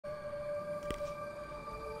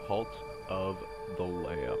Cult of the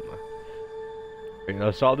Lamb. And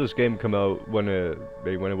I saw this game come out when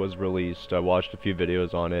it was released. I watched a few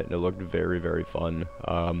videos on it, and it looked very, very fun.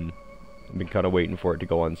 I've been kind of waiting for it to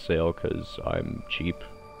go on sale because I'm cheap,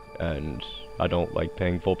 and I don't like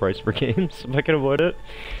paying full price for games if I can avoid it.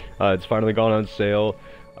 It's finally gone on sale.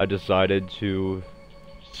 I decided to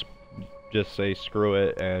just say screw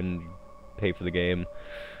it and pay for the game.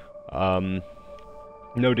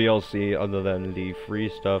 No DLC other than the free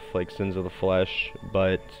stuff like Sins of the Flesh,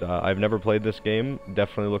 but I've never played this game.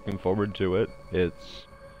 Definitely looking forward to it. It's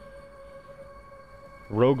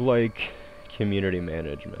roguelike community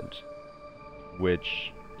management,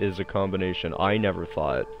 which is a combination I never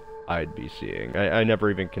thought I'd be seeing. I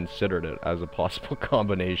never even considered it as a possible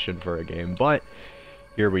combination for a game, but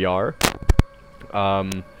here we are.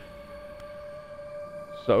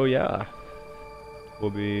 So yeah,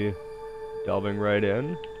 we'll be delving right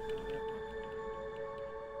in.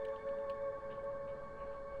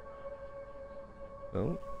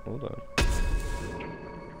 Oh, hold on.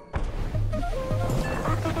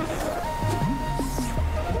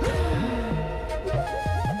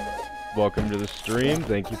 Welcome to the stream.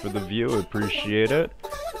 Thank you for the view. I appreciate it.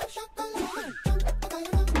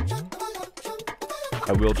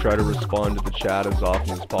 I will try to respond to the chat as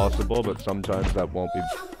often as possible, but sometimes that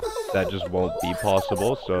just won't be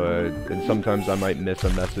possible. So, and sometimes I might miss a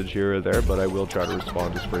message here or there, but I will try to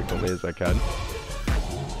respond as frequently as I can.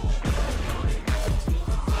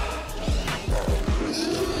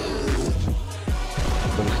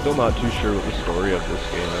 I'm still not too sure what the story of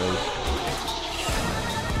this game is.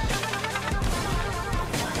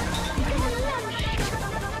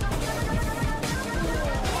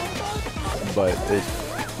 But it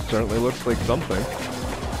certainly looks like something.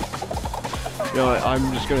 You know,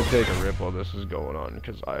 I'm just gonna take a rip while this is going on,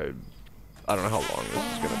 because I don't know how long this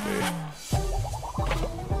is gonna be.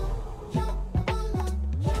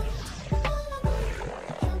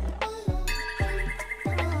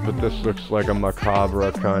 But this looks like a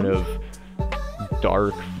macabre kind of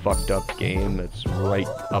dark, fucked up game that's right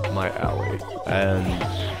up my alley. And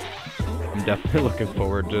I'm definitely looking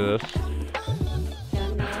forward to this.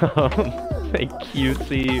 A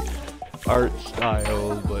cutesy art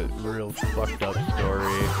style, but real fucked up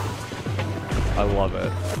story. I love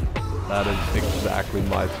it. That is exactly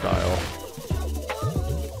my style.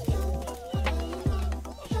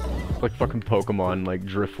 It's like fucking Pokemon, like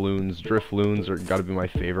Drifloons. Drifloons are gotta be my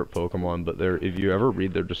favorite Pokemon, but if you ever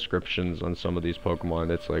read their descriptions on some of these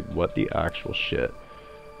Pokemon, it's like, what the actual shit?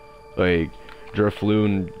 Like,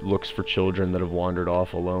 Drifloon looks for children that have wandered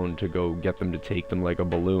off alone to go get them to take them like a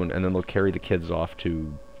balloon, and then they'll carry the kids off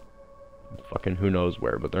to fucking who knows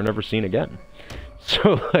where, but they're never seen again.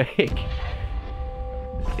 So, like,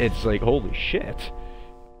 it's like, holy shit.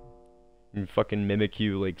 And fucking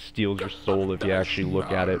Mimikyu, like, steals your soul if you actually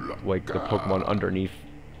look at it, like, the Pokemon underneath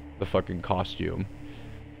the fucking costume.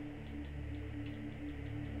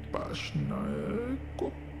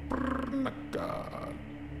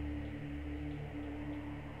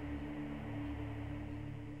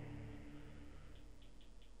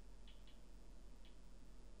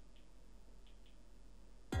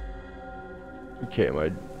 Okay, am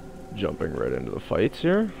I jumping right into the fights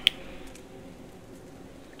here?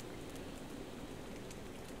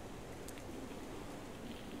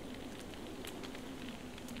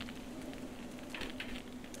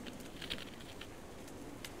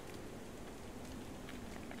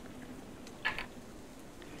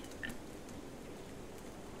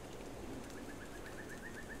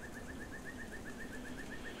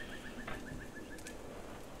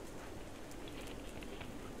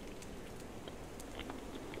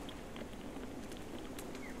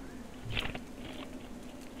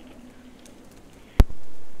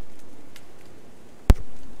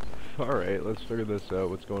 Alright, let's figure this out.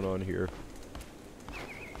 What's going on here?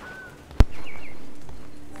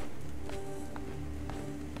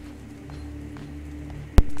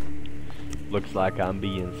 Looks like I'm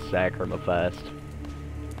being sacrificed.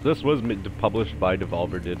 This was published by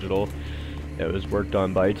Devolver Digital. It was worked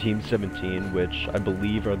on by Team 17, which I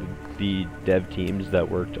believe are the dev teams that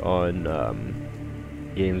worked on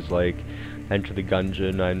games like Enter the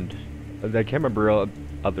Gungeon, and I can't remember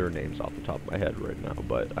other names off the top of my head right now,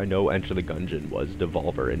 but I know Enter the Gungeon was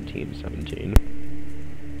Devolver and Team 17.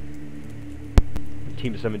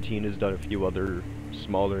 Team 17 has done a few other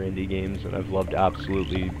smaller indie games, and I've loved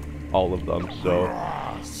absolutely all of them, so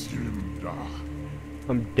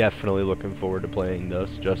I'm definitely looking forward to playing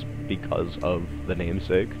this just because of the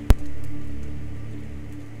namesake.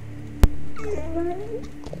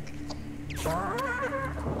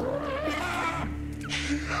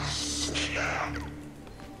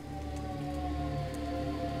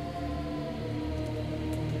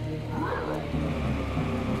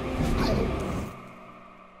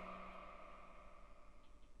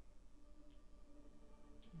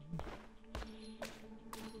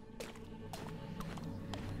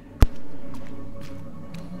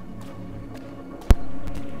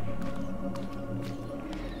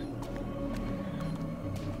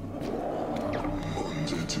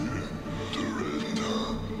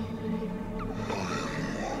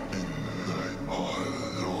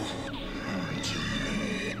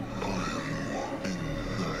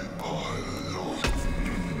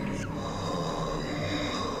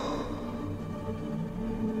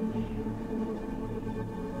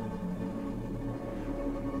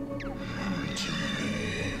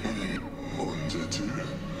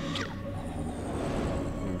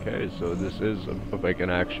 Okay, so this is like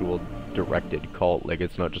an actual directed cult. Like,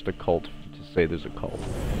 it's not just a cult to say there's a cult.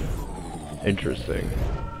 Interesting.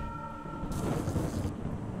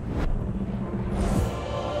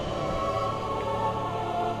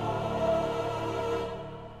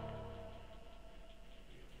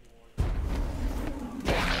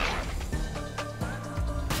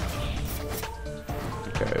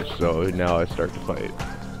 Okay, so now I start to fight.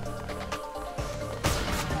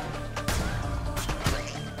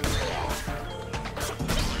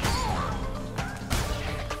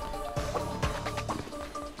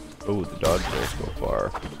 Oh, the dodge rolls go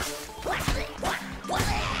far.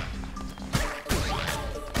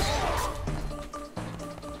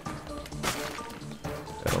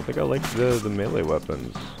 I don't think I like the melee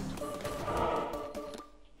weapons.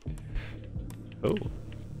 Oh.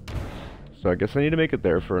 So I guess I need to make it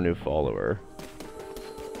there for a new follower.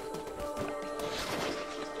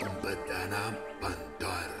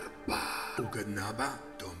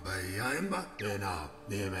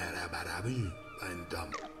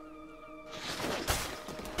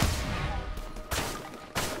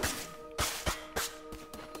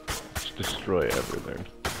 Just destroy everything.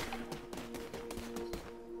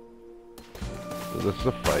 So this is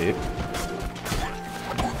a fight.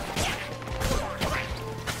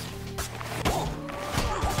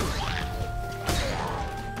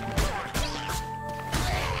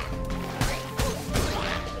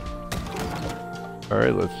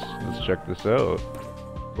 Alright, let's check this out.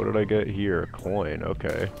 What did I get here? A coin,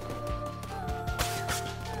 okay.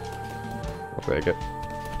 I'll take it.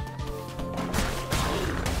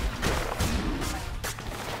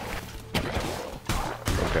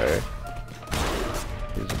 Okay.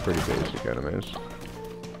 These are pretty basic enemies.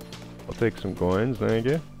 I'll take some coins, thank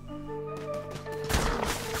you.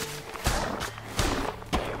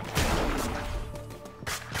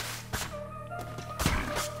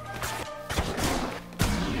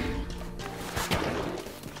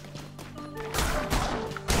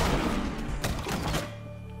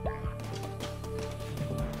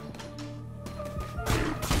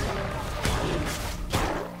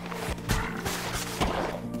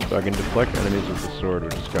 So I can deflect enemies with the sword,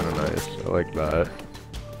 which is kind of nice. I like that.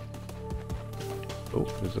 Oh,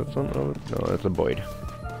 is that something? Oh, no, that's a void.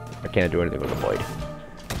 I can't do anything with a void.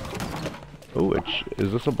 Oh,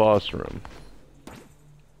 is this a boss room?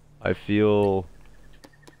 I feel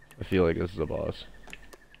like this is a boss.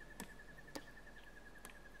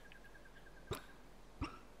 I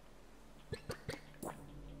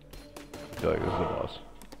feel like this is a boss.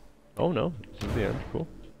 Oh no, this is the end. Cool.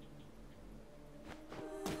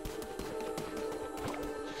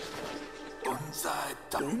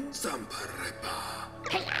 I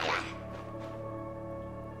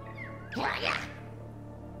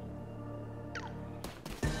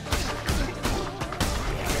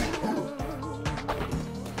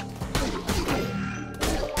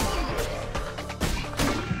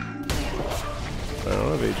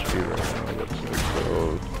don't have HP right now, looks like, so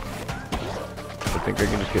I think I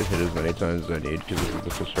can just get hit as many times as I need because this is the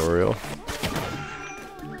tutorial.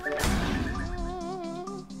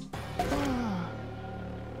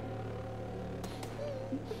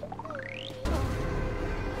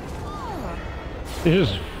 You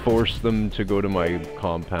just force them to go to my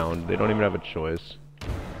compound. They don't even have a choice.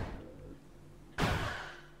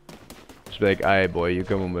 Just be like, aye boy, you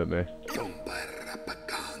coming with me. Oh,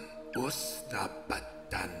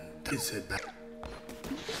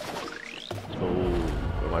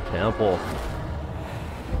 my temple.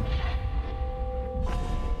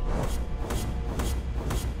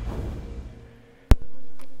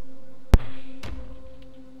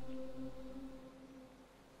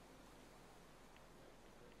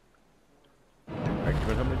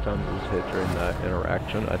 Given how many times I was hit during that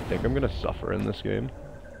interaction, I think I'm gonna suffer in this game.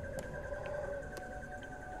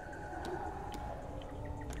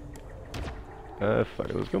 Fuck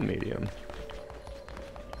it, let's go medium.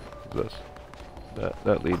 What's this?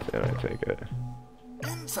 That leads in, I take it.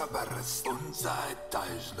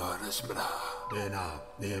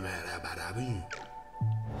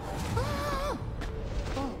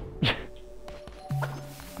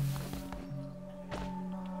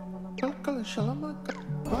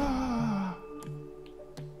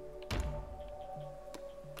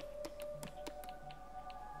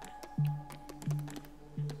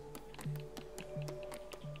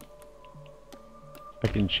 I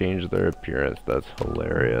can change their appearance, that's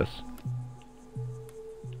hilarious.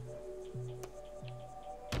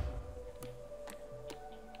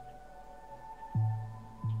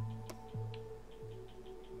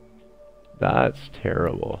 That's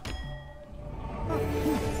terrible.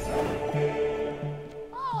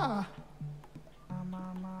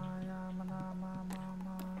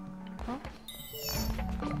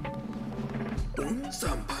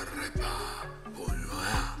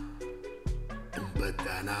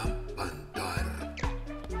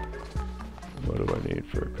 What do I need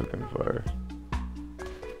for a cooking fire?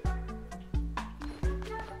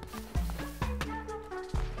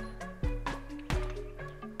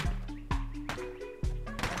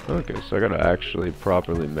 Okay, so I gotta actually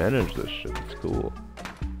properly manage this shit. It's cool.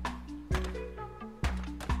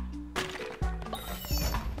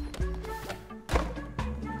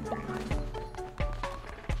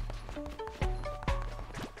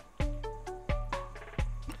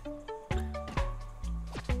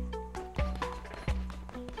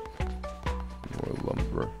 More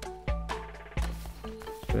lumber.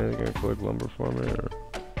 Is anything gonna collect lumber for me, or?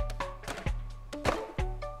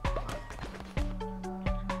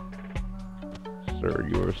 Sir,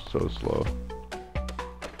 you are so slow.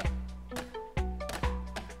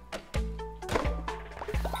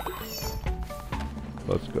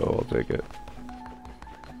 Let's go, I'll take it.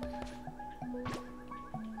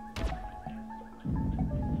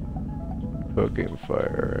 Cooking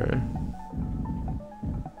fire.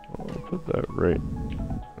 I'll put that right.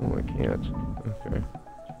 Oh, I can't. Okay.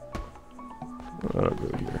 That'll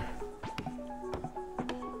go here.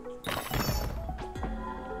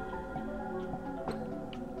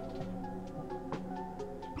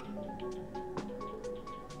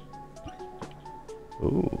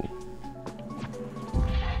 Ooh.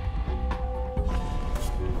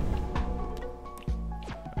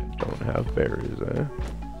 I don't have berries, eh?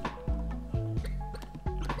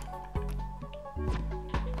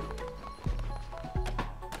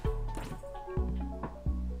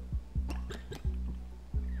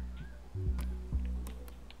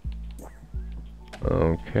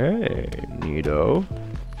 Okay, neato.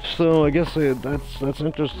 So I guess that's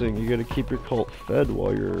interesting. You gotta keep your cult fed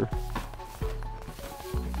while you're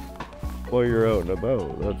out and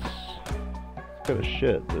about. That's kind of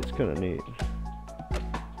shit. That's kind of neat.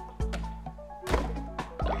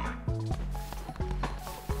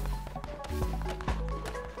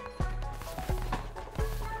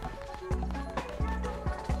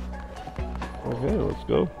 Okay, let's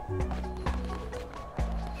go.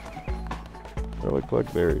 Where do I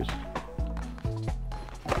collect berries?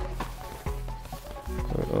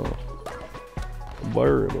 Oh, a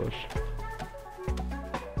berry bush.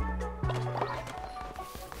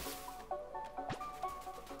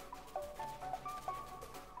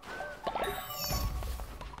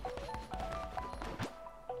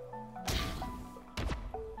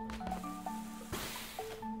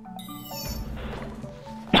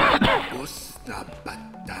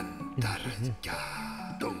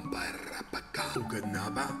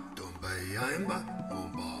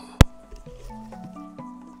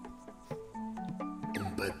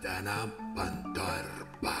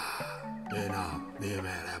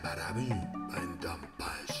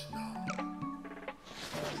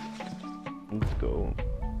 Let's go.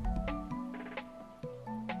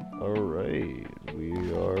 Alright, we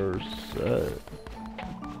are set.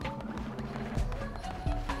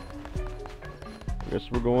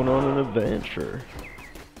 Guess we're going on an adventure.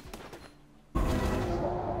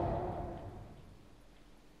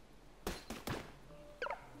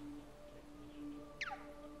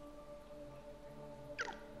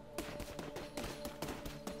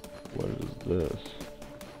 What is this?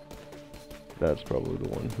 That's probably the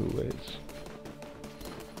one who waits.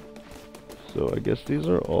 So I guess these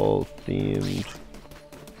are all themed.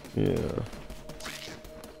 Yeah.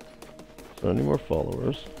 So any more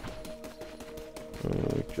followers?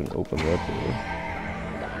 We can open that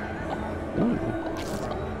door.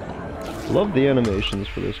 Ooh. Love the animations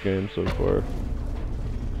for this game so far.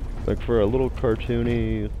 Like for a little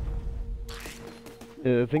cartoony.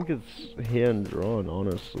 I think it's hand drawn,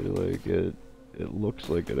 honestly. Like it looks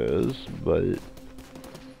like it is, but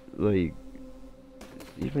like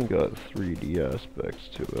it's even got 3D aspects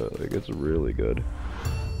to it. Like it's really good.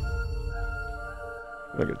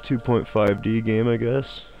 Like a 2.5D game, I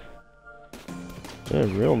guess. Yeah,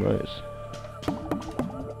 real nice.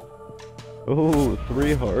 Oh,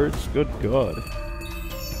 3 hearts? Good God.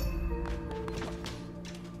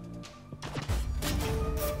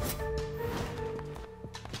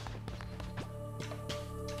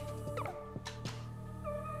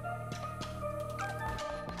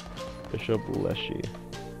 Bishop Leshy.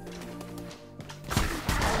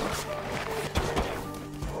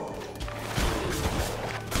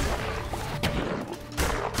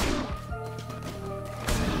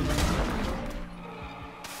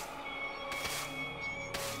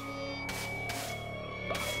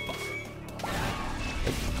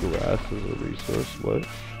 Grass is a resource, what?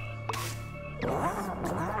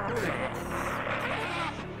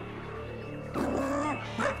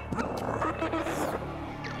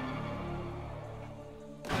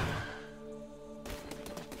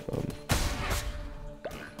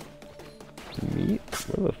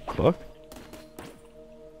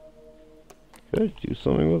 Could I do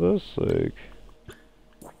something with this? Like,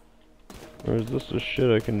 or is this the shit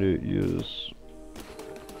I can use?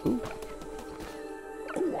 Ooh.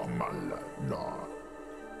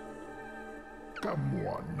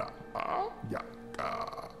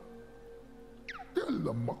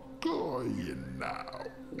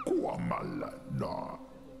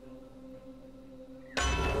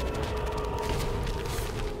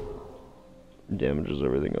 Damages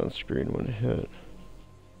everything on screen when hit.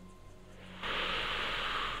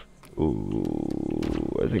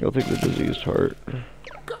 Ooh, I think I'll take the diseased heart.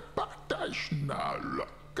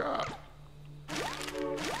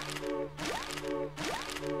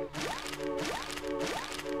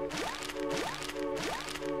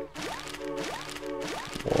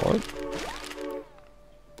 What?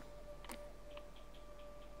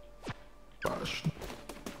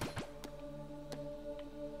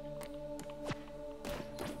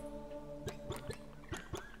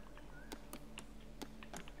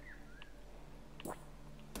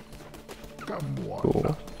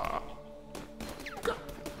 Cool.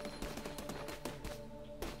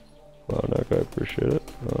 Wow, Nick, I appreciate it.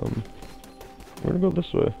 We're gonna go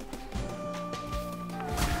this way.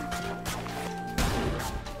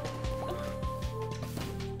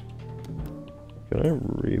 Can I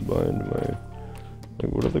rebind my...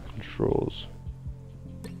 Like, what are the controls?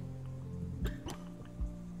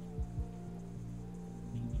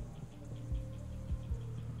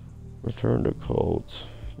 Return to cult.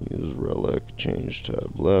 Use relic. Change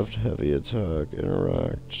tab. Left. Heavy attack.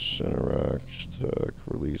 Interact. Attack.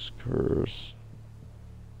 Release curse.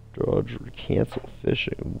 Dodge. Cancel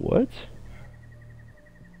fishing. What?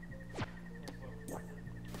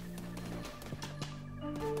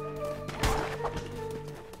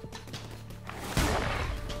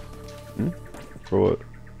 For what?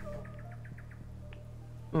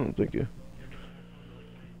 Oh, thank you.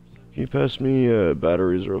 Can you pass me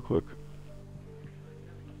batteries real quick?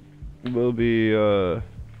 We'll be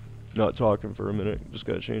not talking for a minute. Just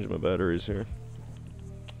gotta change my batteries here.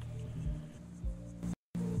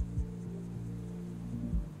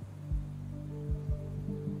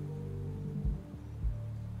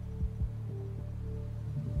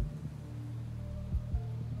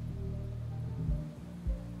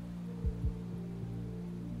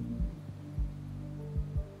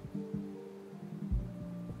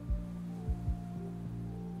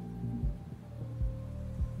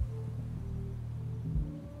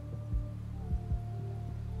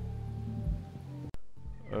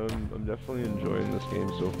 I'm definitely enjoying this game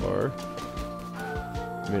so far.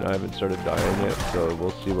 I mean, I haven't started dying yet, so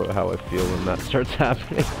we'll see how I feel when that starts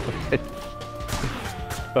happening.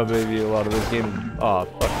 But maybe a lot of this game... Aw,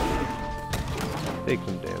 fuck. Take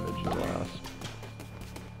some damage, you last.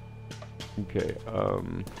 Okay,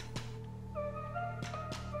 I'm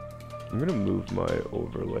gonna move my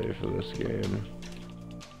overlay for this game.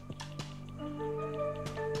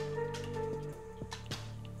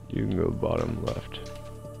 You can go bottom left.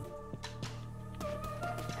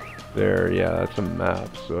 There, yeah, that's a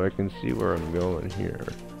map, so I can see where I'm going here.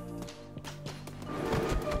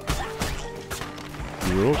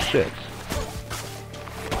 You little shit.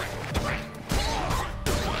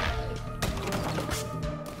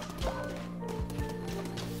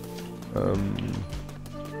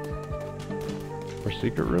 Are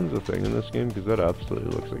secret rooms a thing in this game? Because that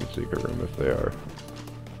absolutely looks like a secret room if they are.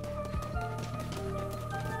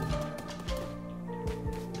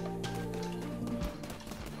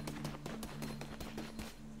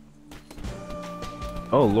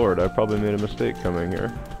 Oh lord, I probably made a mistake coming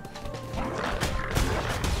here.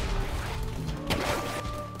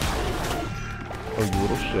 Oh, you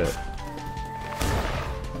little shit.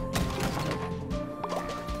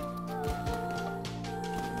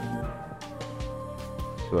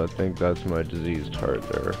 So I think that's my diseased heart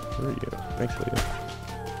there. Where are you? Actually,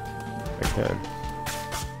 I can.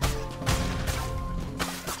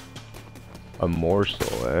 A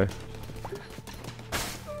morsel, eh?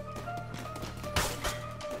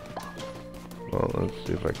 Well, let's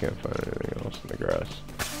see if I can't find anything else in the grass.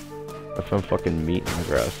 I found fucking meat in the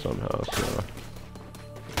grass somehow, so...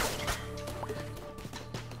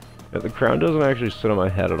 Yeah, the crown doesn't actually sit on my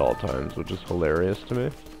head at all times, which is hilarious to me.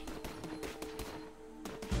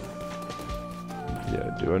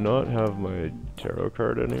 Yeah, do I not have my tarot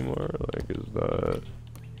card anymore? Like, is that...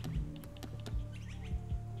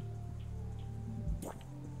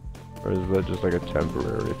 Or is that just like a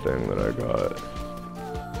temporary thing that I got?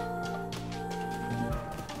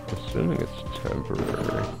 Assuming it's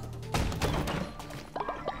temporary.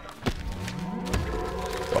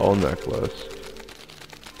 Skull necklace.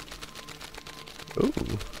 Ooh.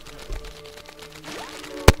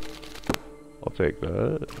 I'll take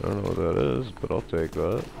that. I don't know what that is, but I'll take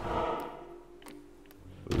that.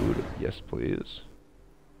 Food, yes please.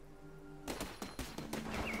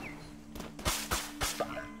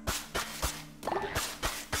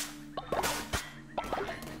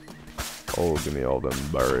 Oh, give me all them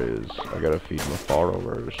berries. I gotta feed my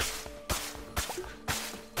followers.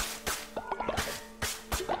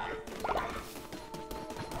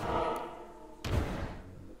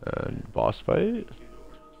 And boss fight?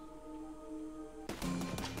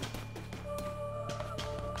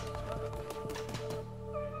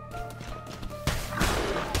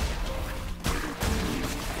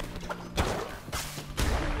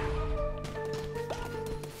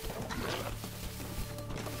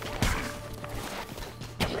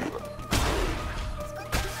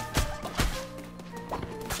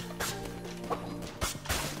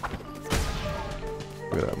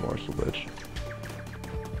 Look at that morsel bitch.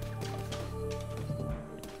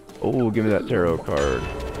 Oh, give me that tarot card.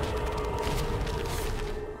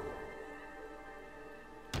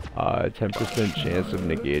 10% chance of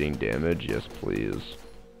negating damage, yes please.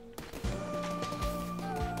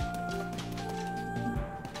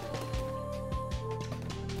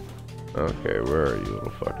 Okay, where are you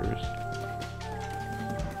little fuckers?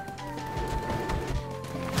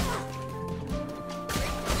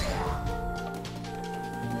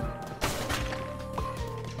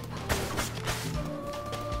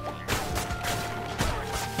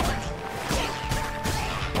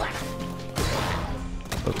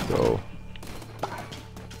 Let's go.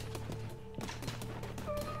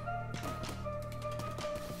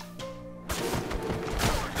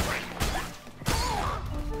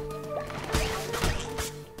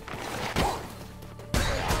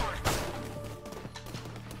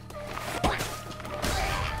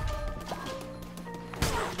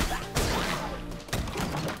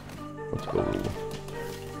 Let's go.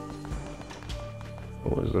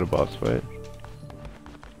 Oh, is it a boss fight?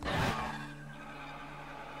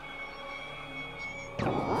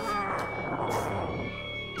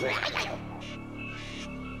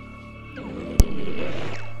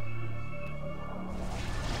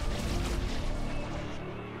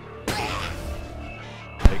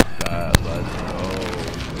 Like that, let's go.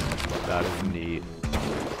 That is neat.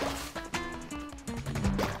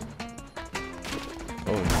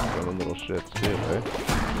 Oh, he's doing little shits too, right?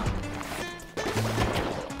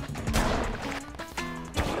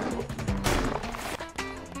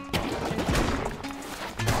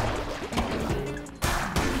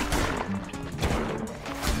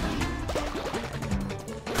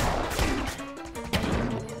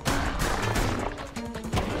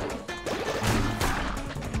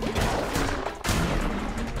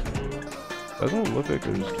 Doesn't look like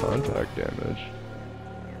there's contact damage.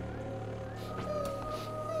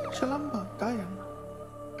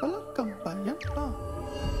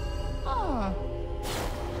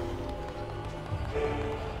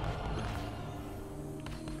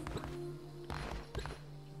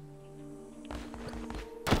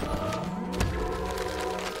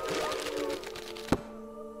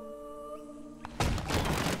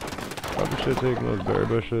 Probably should take those berry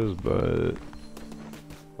bushes, but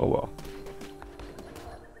oh well.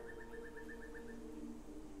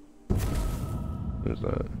 What is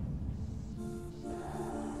that?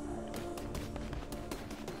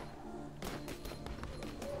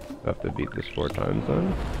 Have to beat this 4 times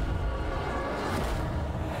then?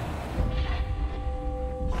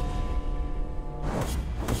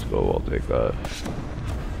 Let's go, I'll take that.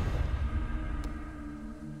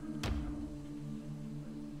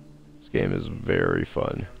 This game is very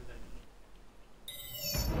fun.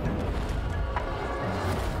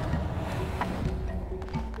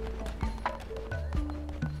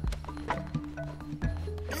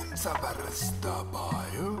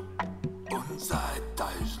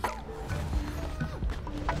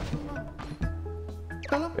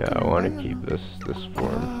 Yeah, I want to keep this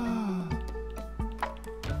form.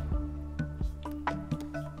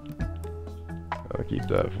 I'll keep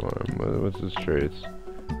that form. What's his traits?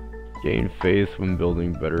 Gain faith when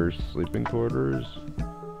building better sleeping quarters.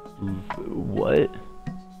 What?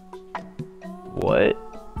 What?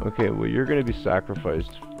 Okay, well you're gonna be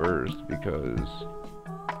sacrificed first because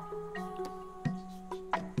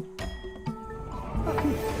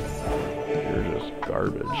you're just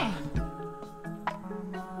garbage.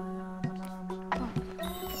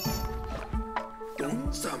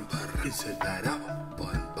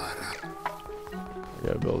 I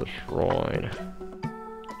gotta build a shrine.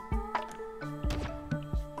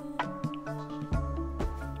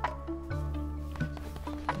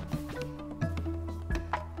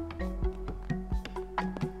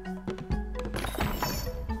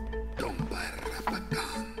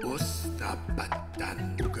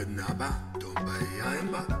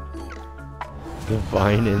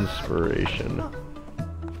 Divine inspiration.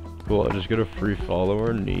 Cool, I just get a free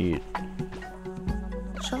follower. Neat.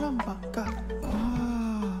 Shalom baka.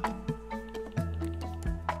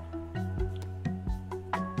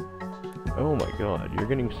 Oh my god, you're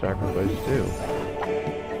getting sacrificed too.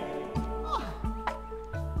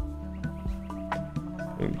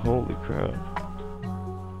 Like, holy crap.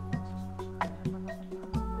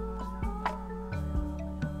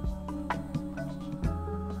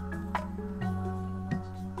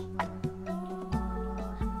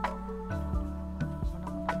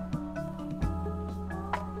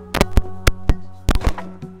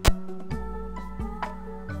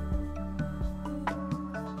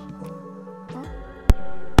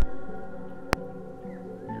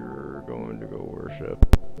 You're going to go worship.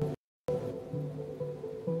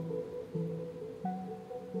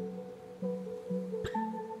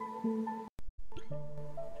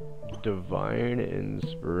 Divine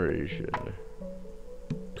inspiration.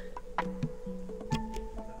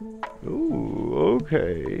 Ooh,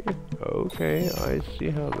 okay. Okay, I see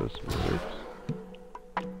how this works.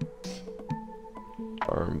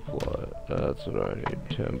 Farm plot. That's what I need.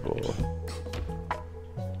 Temple.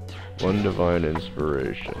 One divine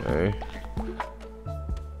inspiration, eh?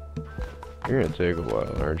 You're gonna take a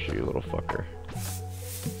while, aren't you, you little fucker?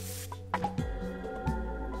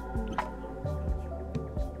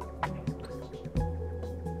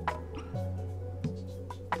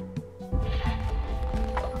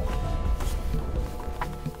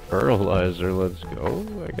 Fertilizer, let's go,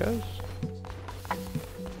 I guess.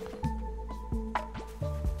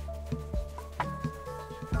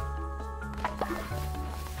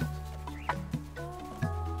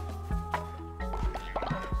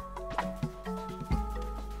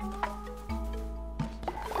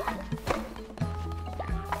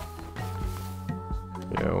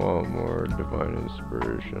 Yeah, I want more divine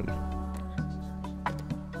inspiration.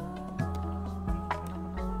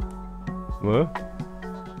 What?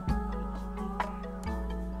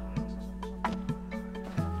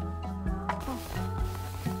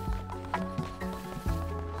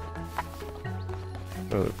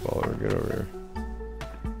 Another follower, get over here.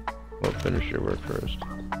 Well, finish your work first.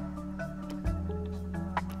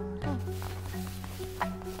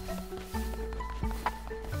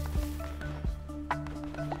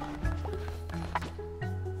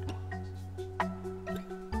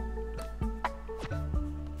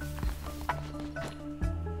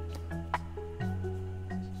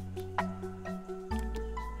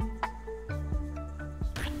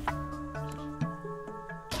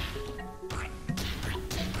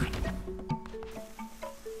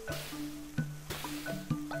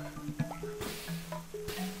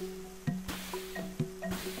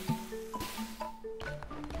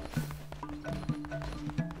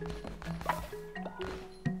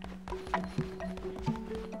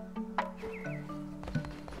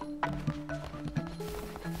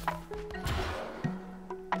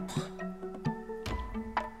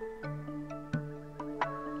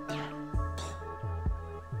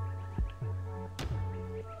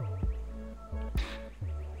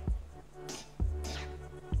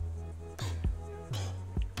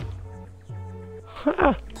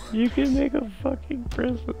 Ha! You can make a fucking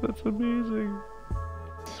present, that's amazing.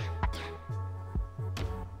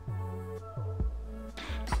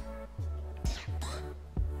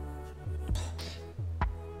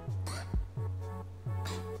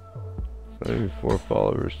 I need 4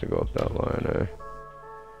 followers to go up that line, eh?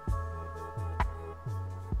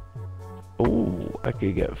 Oh, I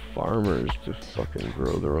could get farmers to fucking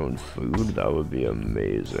grow their own food, that would be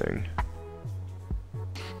amazing.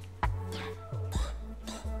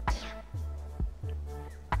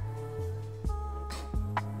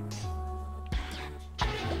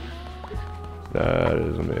 That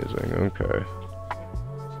is amazing, okay.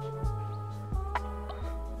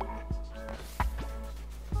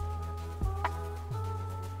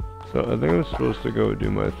 So I think I'm supposed to go do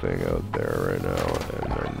my thing out there right now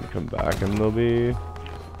and then come back and there'll be...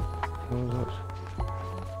 What was that?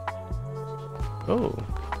 Oh.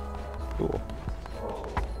 Cool.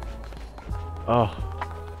 Oh.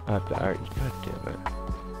 I have to act. God damn it.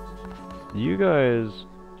 You guys...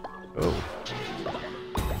 Oh.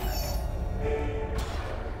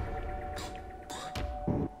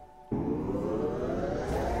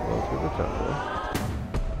 Temple.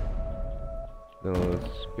 Now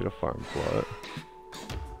let's get a farm plot.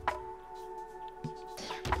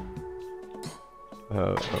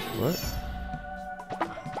 What?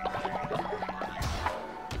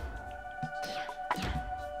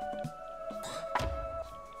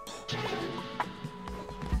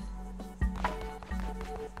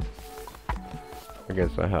 I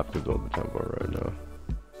guess I have to build the temple right now.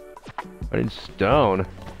 I need stone.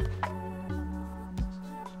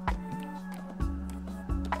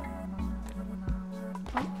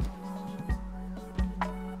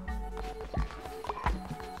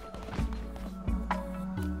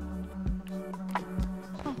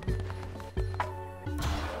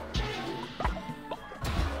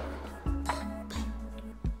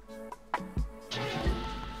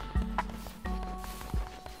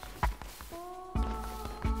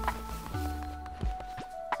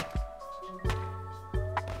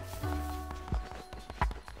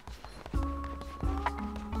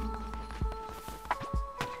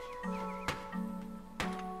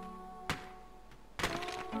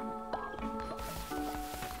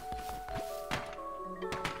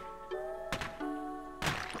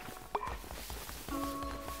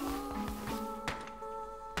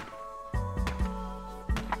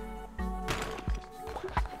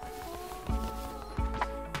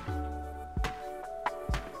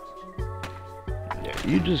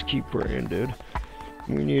 You just keep praying, dude.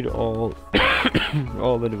 We need all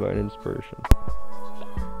all the divine inspiration.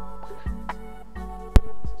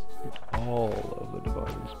 All of the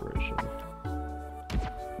divine inspiration.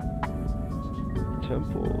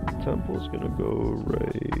 Temple's gonna go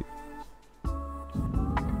right.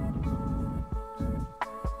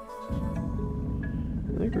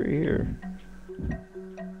 I think right here.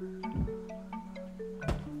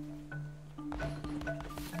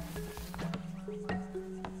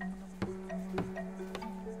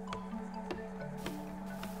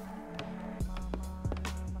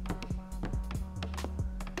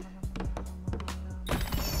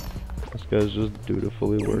 This guy's just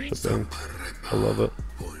dutifully worshipping. I love it.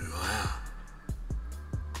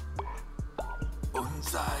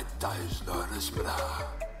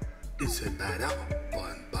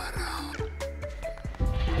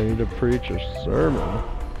 I need to preach a sermon.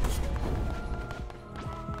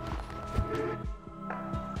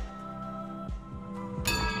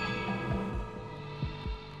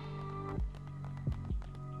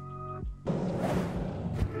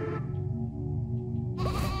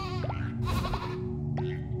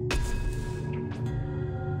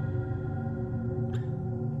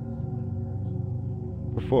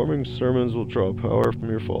 Performing sermons will draw power from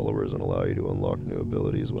your followers and allow you to unlock new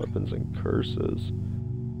abilities, weapons, and curses.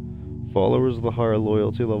 Followers with a higher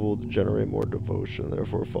loyalty level will generate more devotion.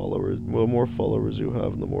 Therefore, the more followers you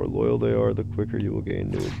have and the more loyal they are, the quicker you will gain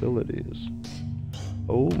new abilities.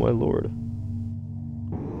 Oh my lord.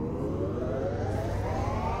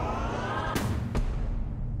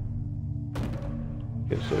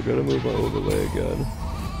 Okay, so I gotta move my overlay again.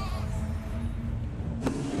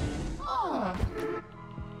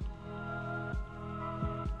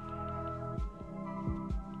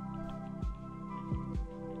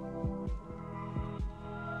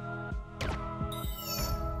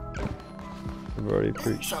 I've already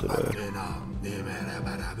preached today.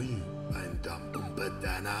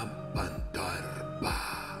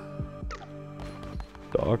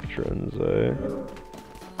 Doctrines, eh?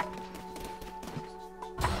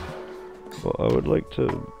 Well, I would like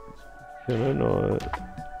to... Can I not...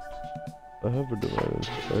 I have a divine...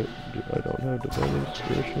 I don't have divine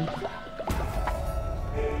inspiration.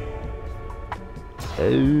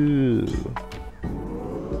 Oh...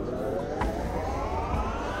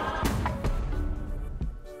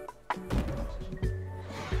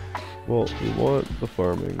 Well, we want the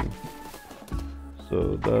farming,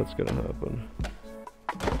 so that's gonna happen.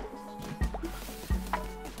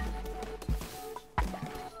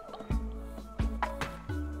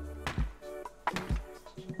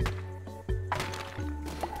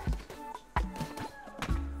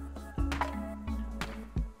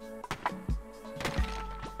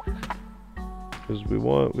 Because we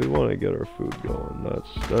want to get our food going.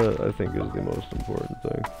 That I think is the most important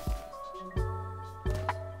thing.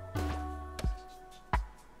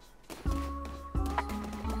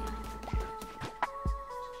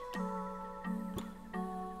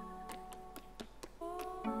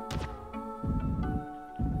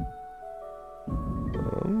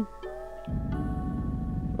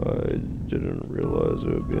 I didn't realize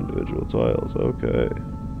it would be individual tiles. Okay.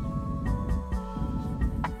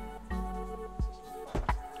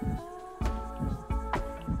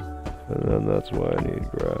 And then that's why I need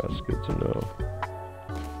grass. Good to know.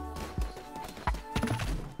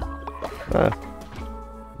 Ah!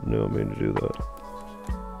 No, I mean to do that.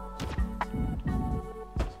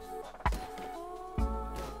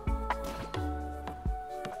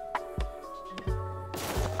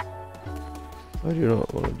 I do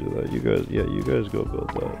not want to do that. You guys, yeah, you guys go build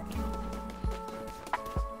that.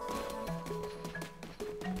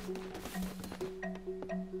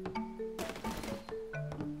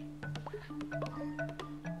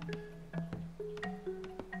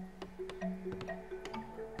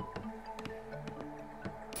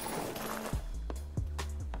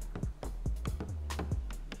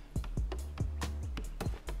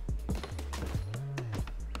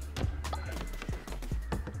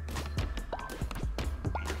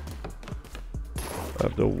 I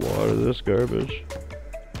have to water this garbage.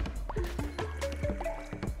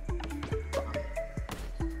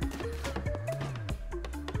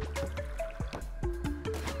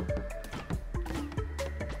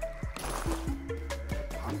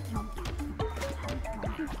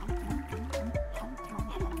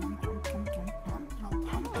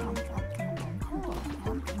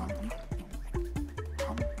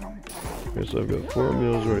 Okay, so I've got 4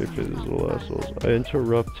 meals ready for these little assholes. I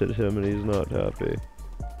interrupted him and he's not happy.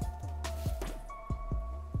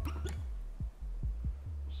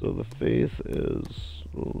 So the faith is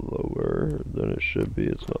lower than it should be,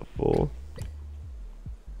 it's not full.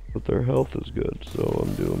 But their health is good, so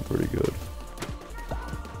I'm doing pretty good.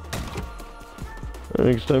 I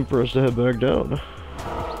think it's time for us to head back down.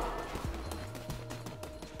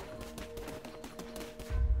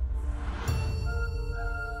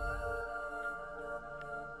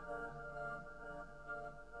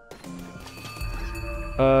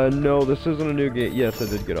 No, this isn't a new game. Yes, I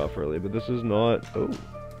did get off early, but this is not... Oh.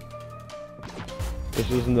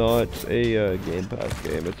 This is not a Game Pass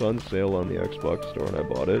game. It's on sale on the Xbox store and I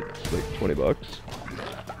bought it. It's like 20 bucks.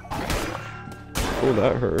 Oh,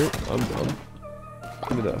 that hurt. I'm done.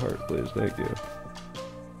 Give me that heart, please. Thank you.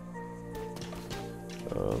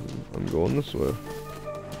 I'm going this way.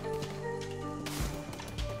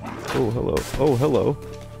 Oh, hello. Oh, hello.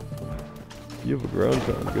 You have a ground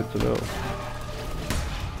pound. Good to know.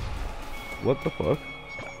 What the fuck?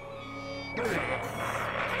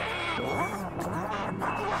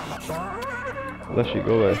 Leshy,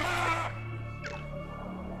 go away.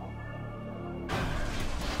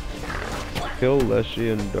 Kill Leshy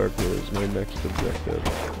and Darkly is my next objective.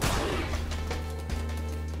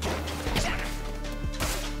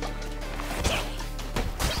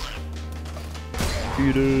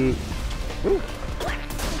 Beat it. Woo.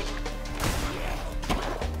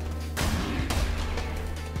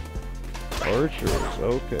 Archers,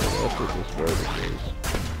 okay, that's what this verdict is.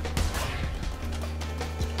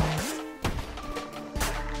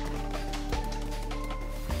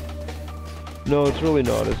 No, it's really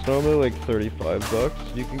not. It's normally like 35 bucks.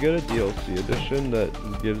 You can get a DLC edition that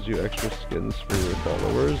gives you extra skins for your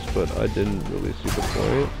followers, but I didn't really see the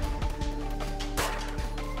point.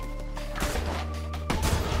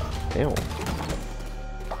 Ow.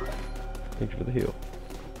 Thank you for the heal.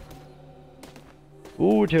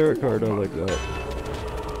 Ooh, tarot card, I like that.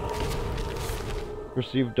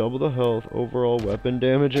 Receive double the health, overall weapon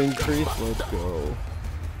damage increase, let's go.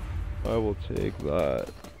 I will take that.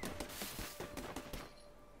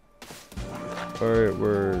 Alright,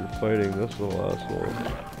 we're fighting this little asshole.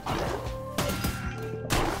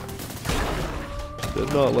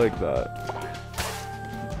 Did not like that.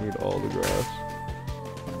 Need all the grass.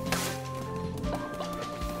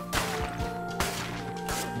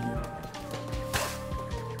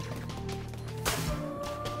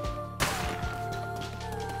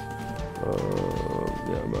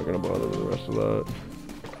 Yeah, I'm not gonna bother with the rest of that.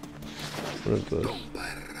 What is this?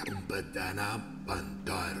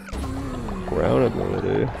 Crown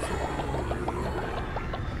ability.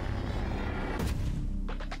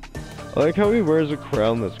 I like how he wears a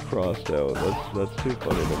crown that's crossed out. That's too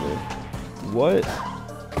funny to me. What?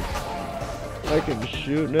 I can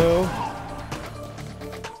shoot now?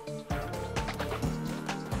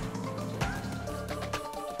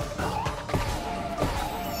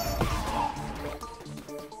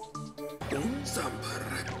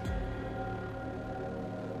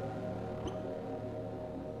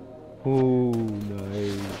 Oh,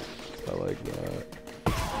 nice. I like that.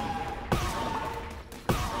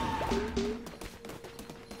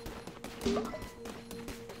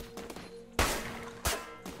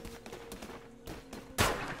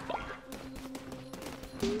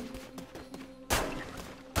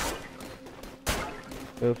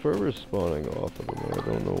 If we're respawning off of them, I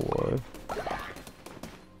don't know why.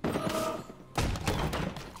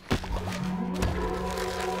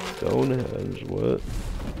 Stonehenge, what?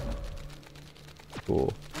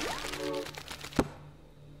 Cool.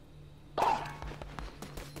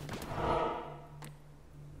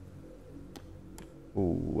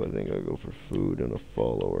 Ooh, I think I go for food and a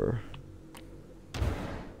follower.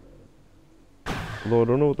 Although I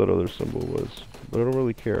don't know what that other symbol was. But I don't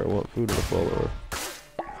really care, I want food and a follower.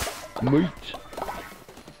 Meat!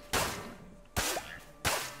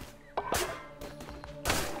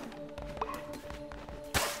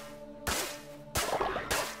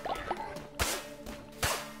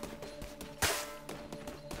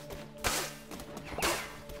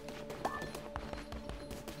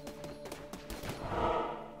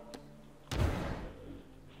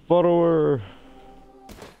 Follower!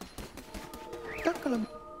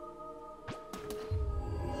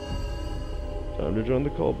 join the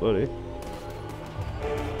cult, buddy.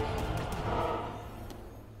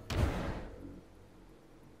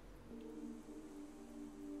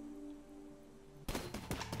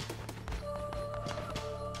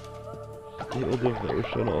 Steal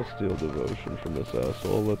devotion. I'll steal devotion from this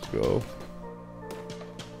asshole. Let's go.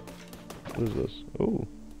 What is this? Oh.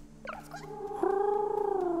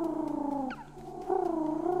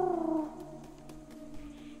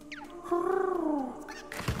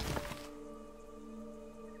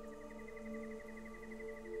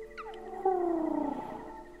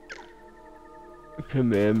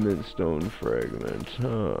 Commandment stone fragment,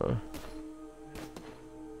 huh?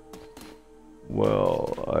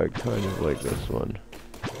 Well, I kind of like this one.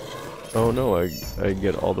 Oh no, I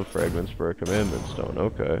get all the fragments for a commandment stone,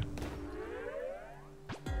 okay.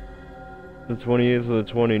 The 28th or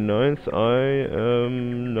the 29th, I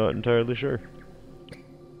am not entirely sure.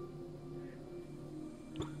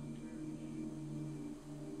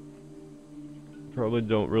 Probably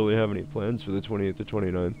don't really have any plans for the 28th to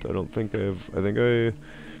 29th. I don't think I have. I think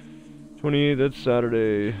 28th, that's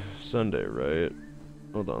Saturday, Sunday, right?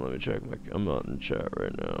 Hold on, let me check I'm not in chat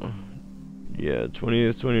right now. Yeah,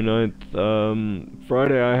 28th, 29th.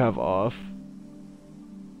 Friday I have off.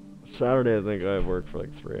 Saturday I think I have work for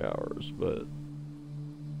like 3 hours, but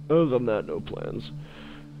other than that, no plans.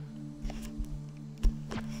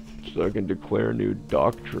 So I can declare new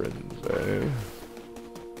doctrines, eh?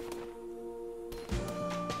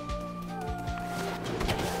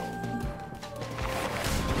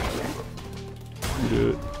 Do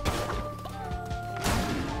it.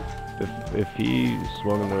 If he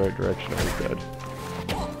swung in the right direction, I was dead.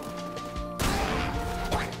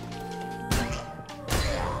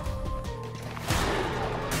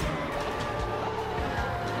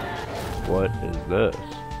 What is this?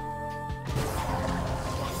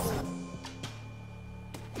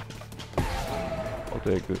 I'll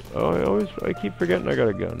take this. Oh, I keep forgetting I got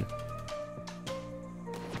a gun.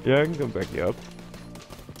 Yeah, I can come back you up.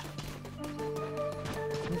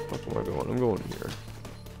 Where the fuck am I going? I'm going here.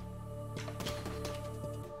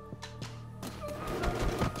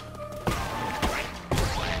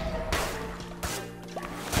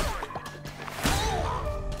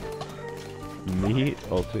 Meat?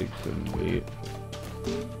 I'll take some meat.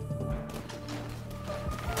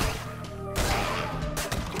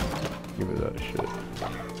 Give me that shit.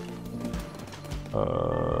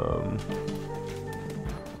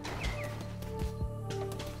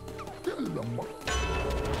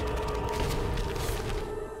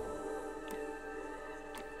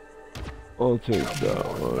 I'll take that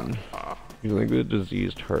one. You think the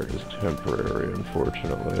diseased heart is temporary,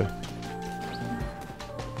 unfortunately.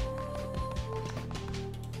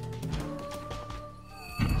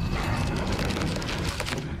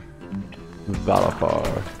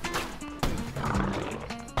 Valafar.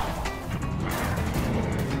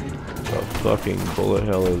 The fucking bullet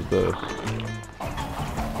hell is this?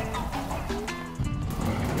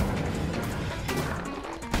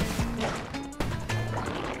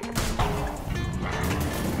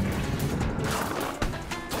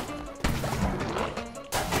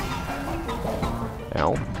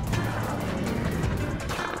 Ow.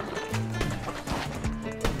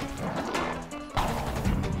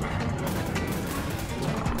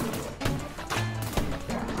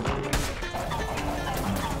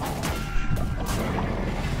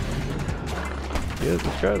 Yeah,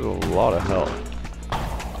 this guy has a lot of health.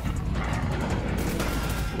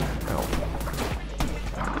 Ow.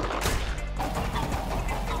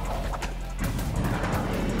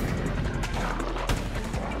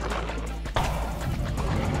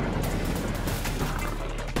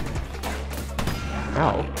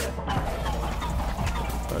 Ow.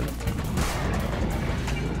 Fine.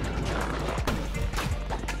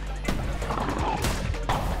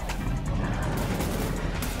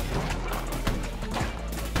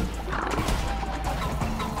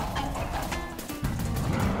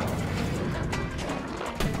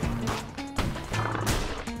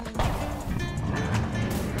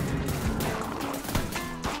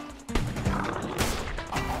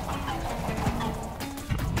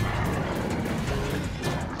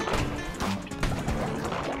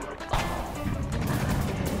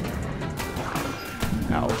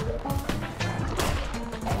 Ow.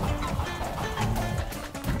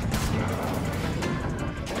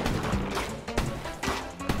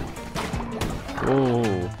 Oh.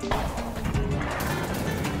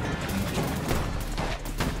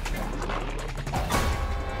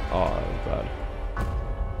 Oh, that was bad.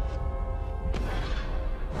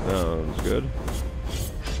 Sounds good.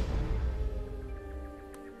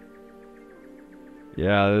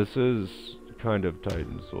 Yeah, this is kind of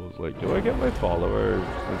Titan Souls. Like, do I get my followers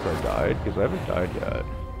since I died? Because I haven't died yet.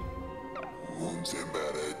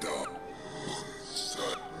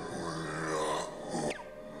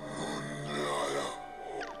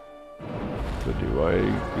 So do I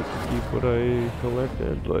get to keep what I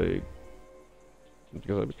collected? Like,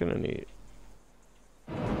 because that was kind of neat.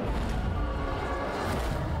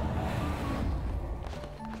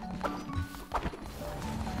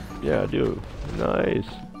 Yeah, I do. Nice.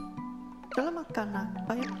 Selamat anak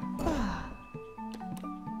bayar apa?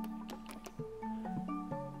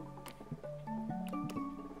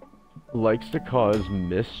 Likes to cause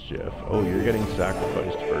mischief. Oh, you're getting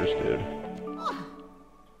sacrificed first, dude.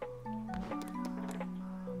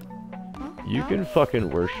 You can fucking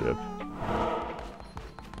worship.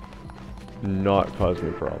 Not cause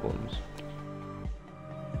me problems.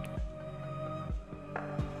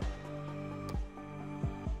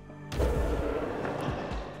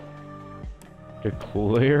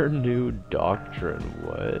 Declare new doctrine,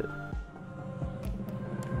 what?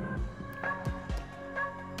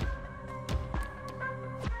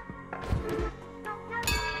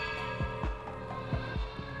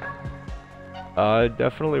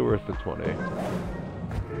 Definitely worth the 20.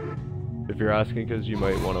 If you're asking because you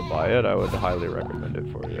might want to buy it, I would highly recommend it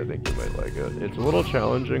for you. I think you might like it. It's a little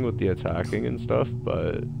challenging with the attacking and stuff,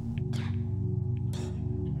 but...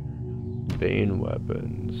 Bane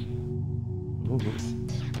weapons. Ooh.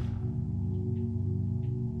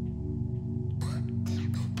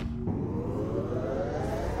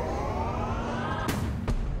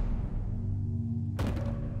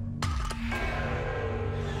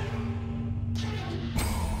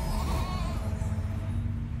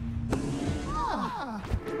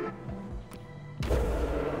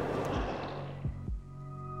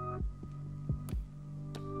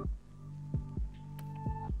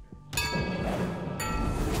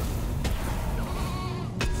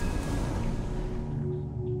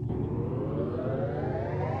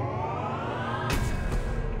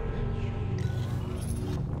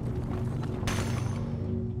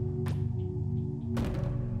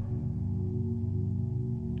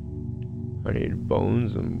 I need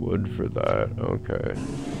bones and wood for that. Okay.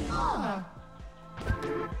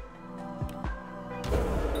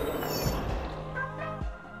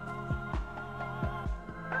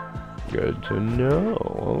 Good to know.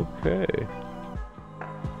 Okay.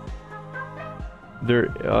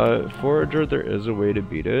 Forager, there is a way to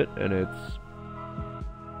beat it, and it's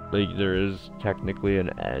like there is technically an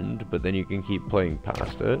end, but then you can keep playing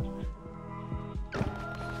past it.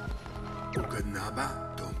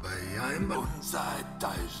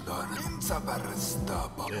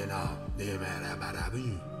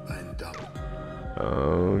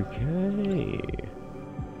 Okay.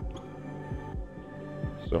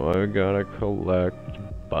 So I gotta collect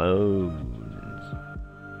bones.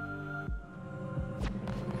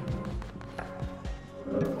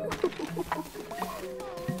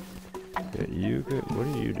 Yeah, you could, what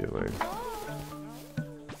are you doing?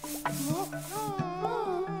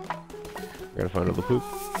 I gotta find all the poop.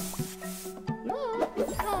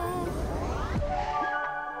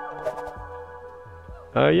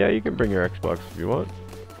 Yeah, you can bring your Xbox if you want.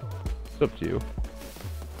 It's up to you.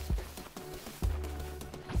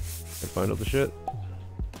 Can find all the shit.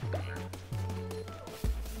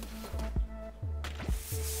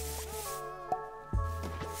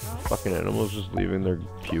 Fucking animals just leaving their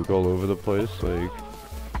puke all over the place. Like,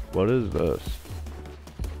 what is this?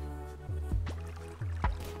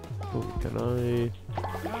 Oh, can I?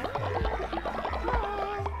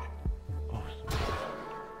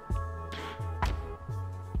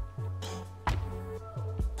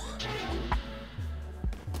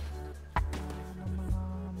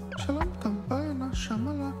 Shalom kampana,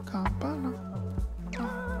 shamala kampana.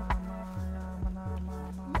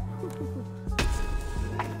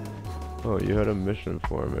 Oh, you had a mission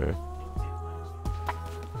for me.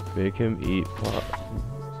 Make him eat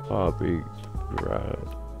poppy grass.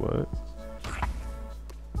 What?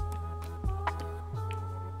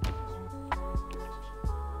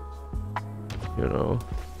 You know.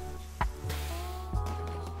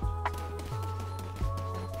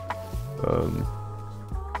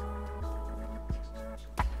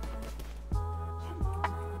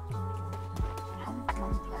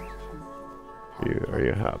 Are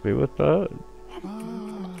you happy with that?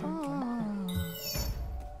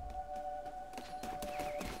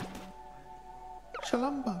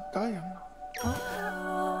 Shalom bagayam.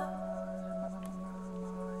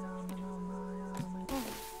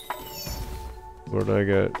 What did I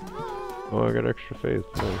get? Oh, I got extra faith.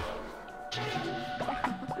 Nice.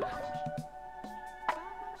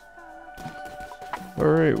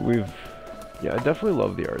 Alright, we've Yeah, I definitely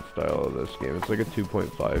love the art style of this game. It's like a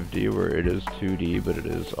 2.5D where it is 2D, but it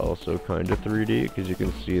is also kind of 3D, because you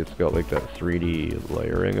can see it's got like that 3D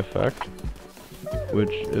layering effect,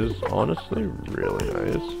 which is honestly really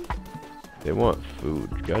nice. They want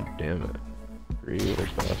food, god damn it.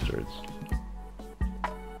 Creative bastards.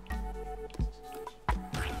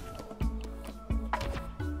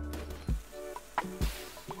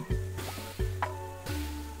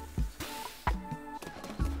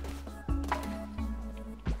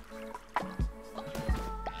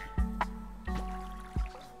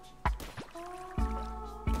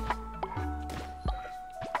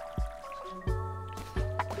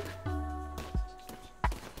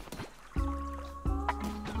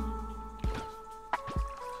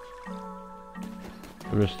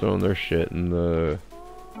 I'm just throwing their shit in the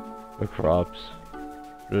crops.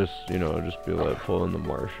 Just, you know, just be like pulling the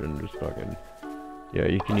marsh and just fucking, yeah,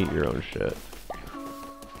 you can eat your own shit.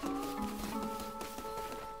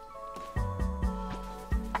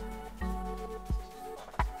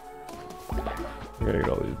 I gotta get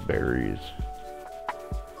all these berries.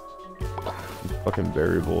 These fucking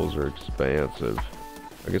berry bowls are expansive.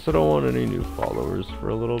 I guess I don't want any new followers for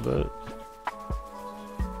a little bit.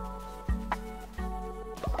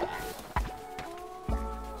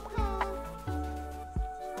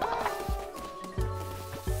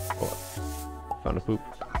 Found a poop.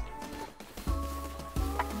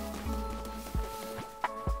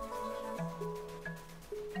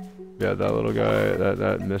 Yeah, that little guy,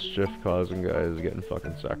 that mischief causing guy is getting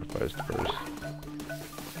fucking sacrificed first.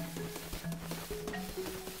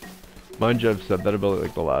 Mind you, I've said that about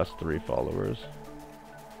like the last 3 followers.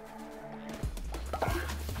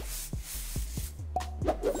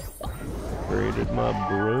 Upgraded my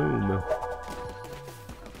broom.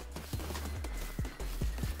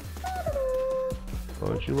 Why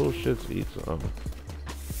don't you little shits eat some?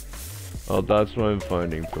 Oh, that's why I'm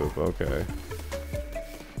finding poop, okay.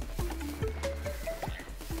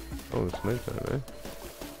 Oh, it's nighttime, eh?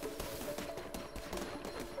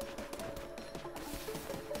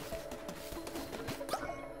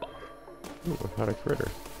 Ooh, I've had a critter.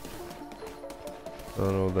 I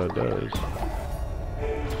don't know what that does.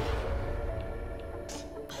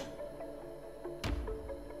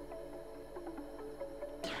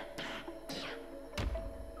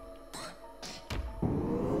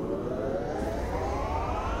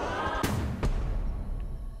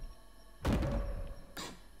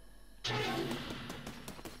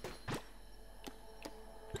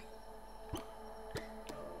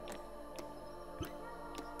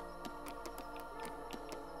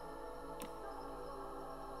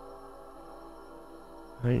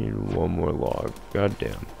 I need one more log. God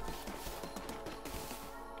damn.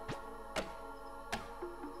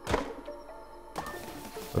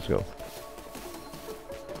 Let's go.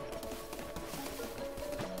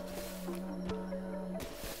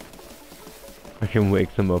 I can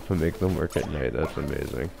wake them up and make them work at night. That's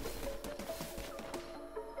amazing.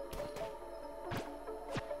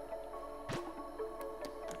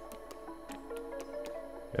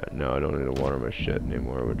 Yeah, no, I don't need to water my shit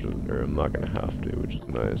anymore, which is, or I'm not gonna have to, which is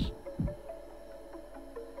nice.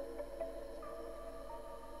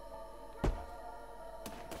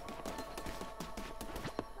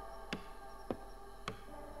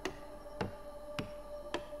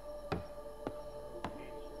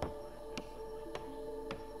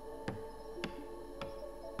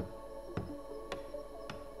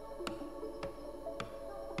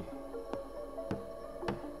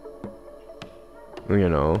 You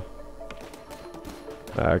know,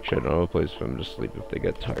 actually I don't have a place for them to sleep if they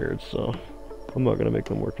get tired, so I'm not gonna make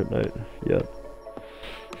them work at night yet.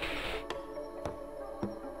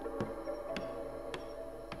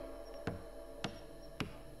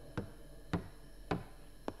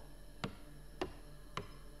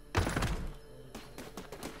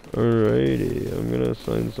 Alrighty, I'm gonna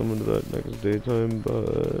assign someone to that next daytime,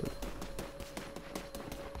 but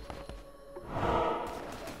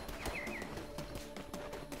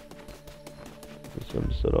I'm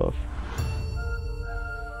set off.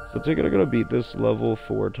 So I take it I gotta beat this level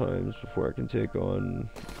 4 times before I can take on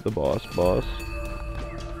the boss. What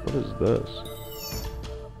is this?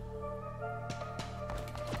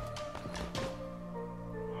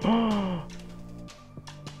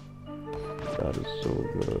 That is so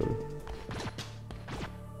good.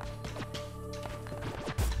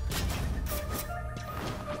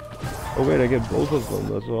 Oh wait, I get both of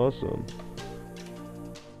them, that's awesome.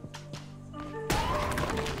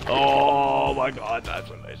 Oh my god, that's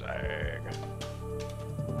amazing.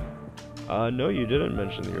 No, you didn't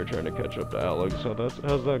mention that you were trying to catch up to Alex, so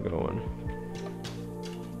how's that going?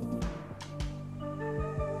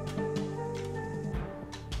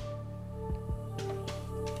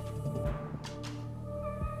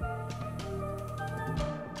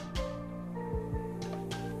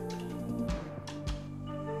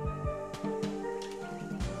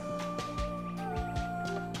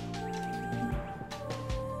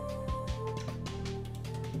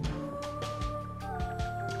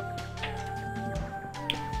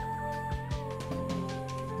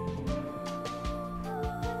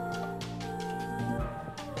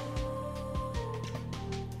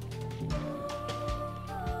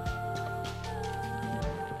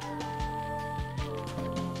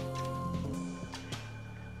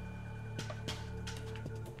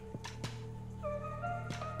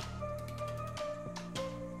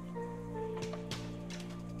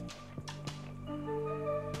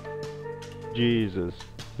 Jesus.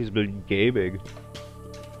 He's been gaming.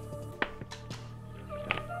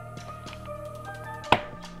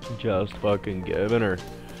 Just fucking giving her.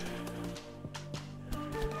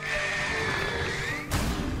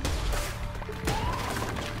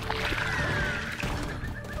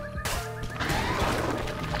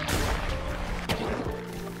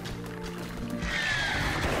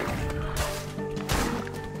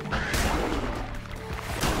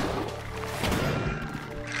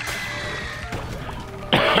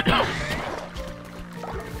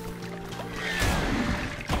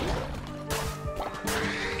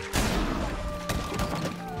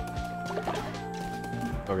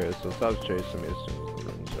 Okay, so stop chasing me as soon as the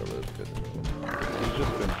room's over. That's good. He's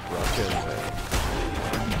just been trucking, man.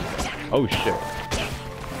 Oh shit.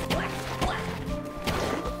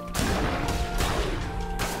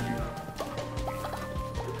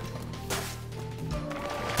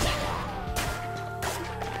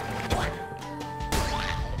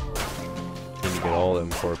 Can you get all them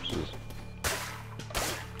corpses?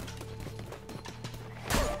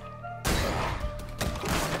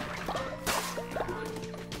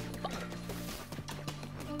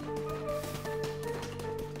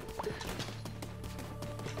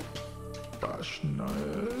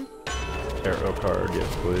 Tarot card,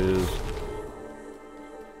 yes please.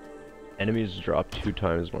 Enemies drop 2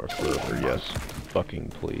 times more fervor, yes fucking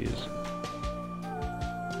please.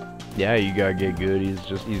 Yeah, you gotta get good, he's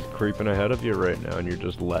creeping ahead of you right now and you're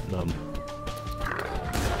just letting him.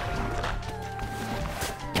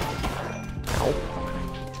 Ow.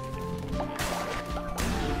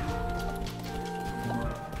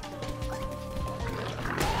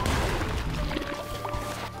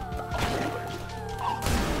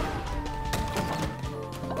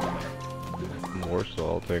 Morsel,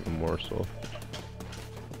 I'll take a morsel.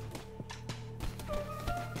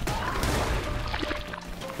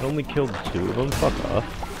 I only killed 2 of them, fuck off.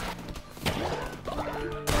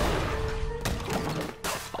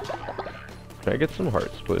 Can I get some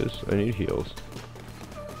hearts, please? I need heals.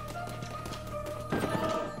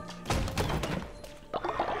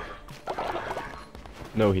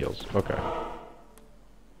 No heals, okay.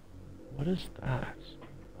 What is that?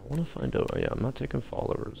 I want to find out. Oh, yeah, I'm not taking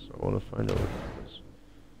followers. I want to find out what it is.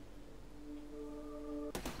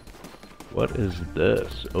 What is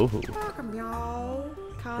this? Oh.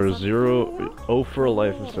 For 0, oh, for a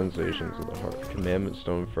life of sensations of the heart. Commandment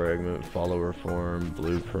stone fragment, follower form,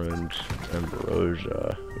 blueprint,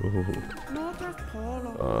 ambrosia. Ooh.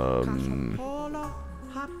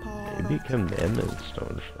 Maybe commandment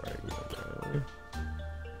stone fragment.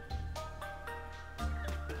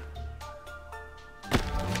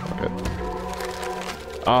 Okay.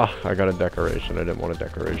 Ah, I got a decoration. I didn't want a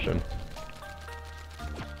decoration.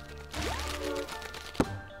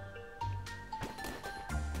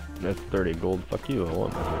 That's 30 gold. Fuck you, I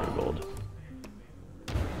want my 30 gold.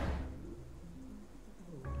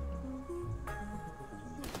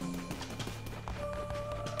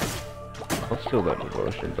 I'll steal that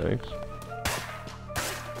devotion, thanks.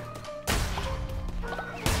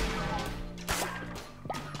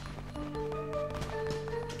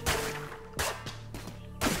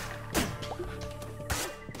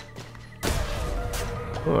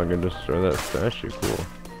 Oh, I can destroy that statue, cool.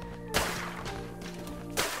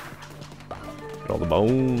 Get all the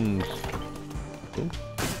bones. Ooh.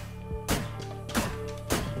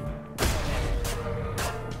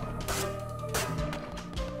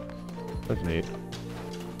 That's neat.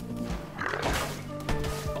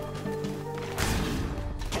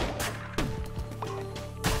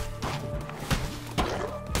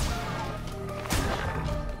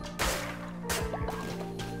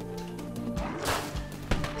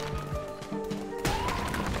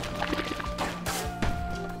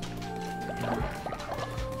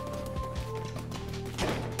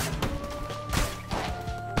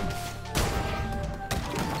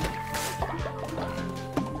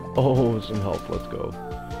 Oh, some help, let's go.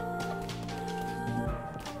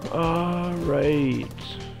 Alright.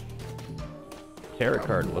 Tarot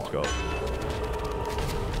card, let's go.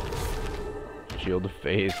 Shield of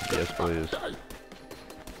Faith, yes please.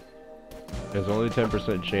 There's only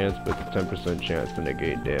 10% chance, but it's a 10% chance to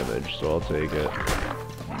negate damage, so I'll take it.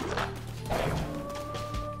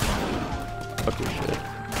 Fuck your shit.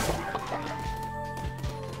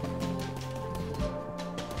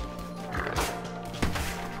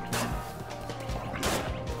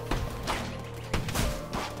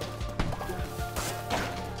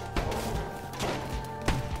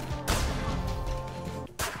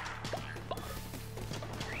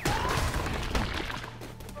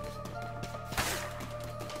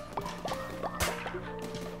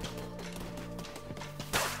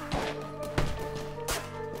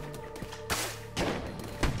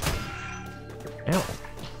 Ow.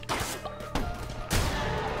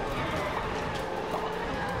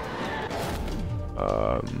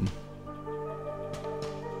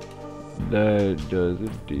 That does a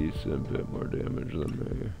decent bit more damage than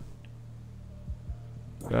me.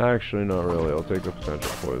 Actually, not really. I'll take the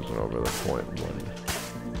potential poison over the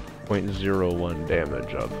 0.01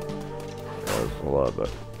 damage up. That's a lot, but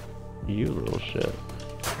you little shit.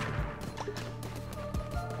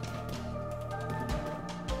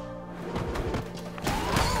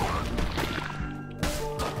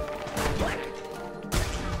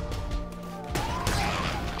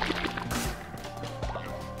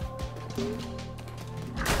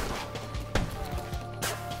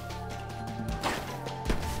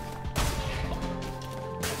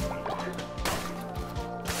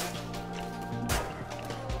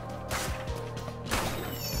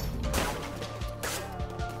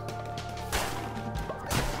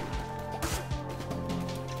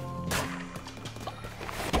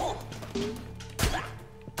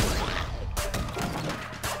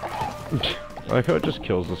 I like how it just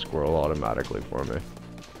kills the squirrel automatically for me.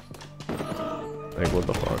 Like, what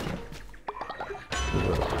the fuck?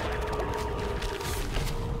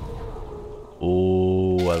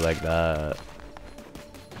 Ooh, I like that.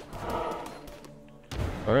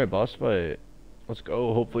 Alright, boss fight. Let's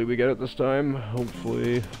go. Hopefully we get it this time.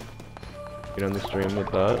 Hopefully get on the stream with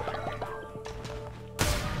that.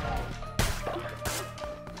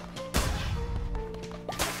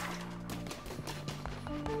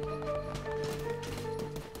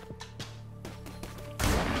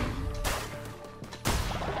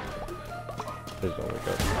 Please don't wake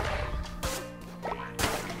up.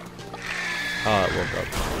 Ah, it woke up.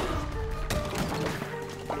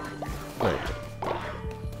 Right.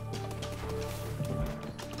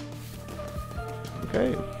 Okay.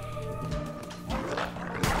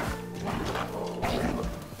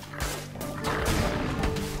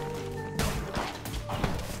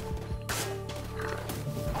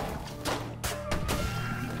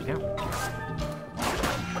 Yeah.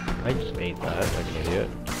 I just ate that like an idiot.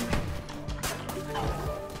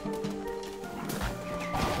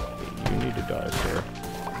 You need to die, sir.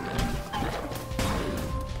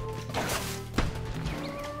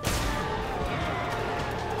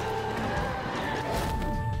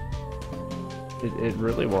 It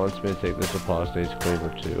really wants me to take this apostate's cleaver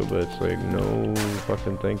too, but it's like, no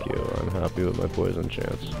fucking thank you. I'm happy with my poison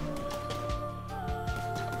chance.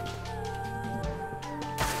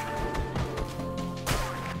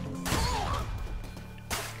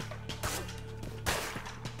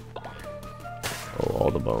 Oh,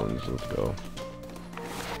 all the bones, let's go.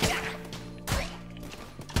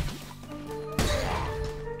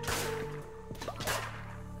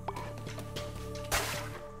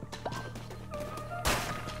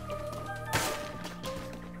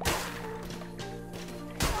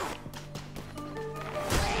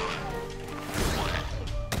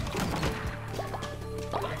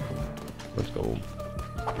 Let's go.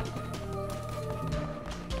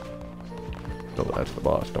 No, that's the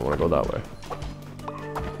boss. Don't want to go that way.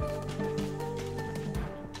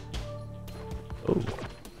 Oh.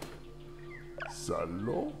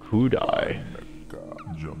 Who die?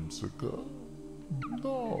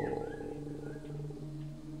 No.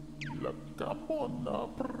 La capona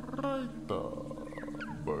preta.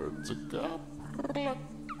 Birds a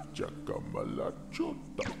Jacamala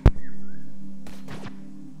chuta.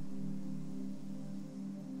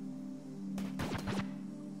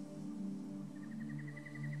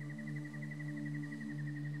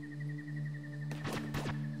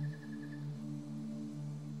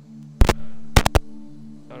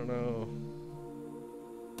 I don't know.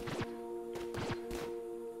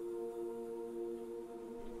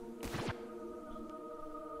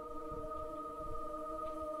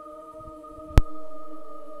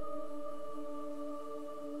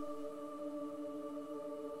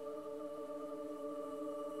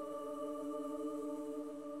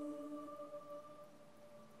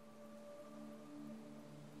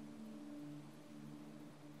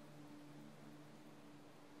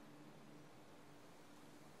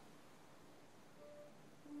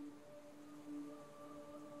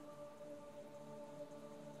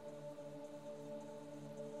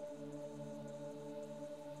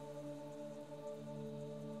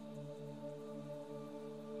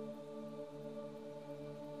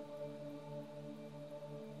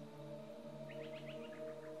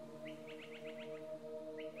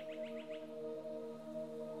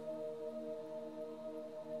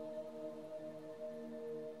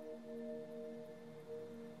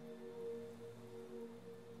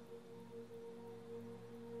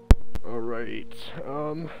 Alright,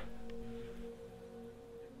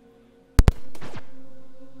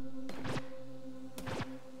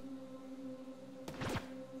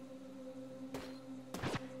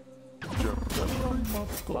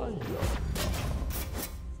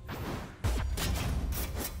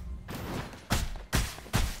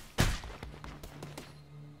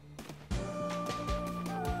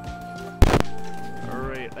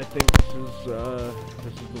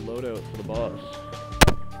 this is the loadout for the boss.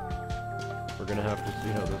 We're gonna have to see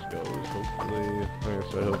how this goes. Hopefully, like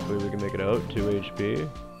I said, hopefully we can make it out. 2 HP.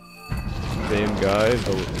 Same guy,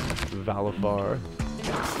 Valafar.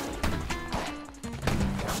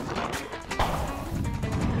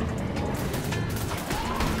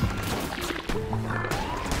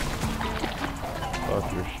 Fuck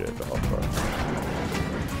your shit, Valafar.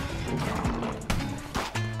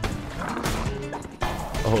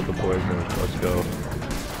 I'll hold the poison. Let's go.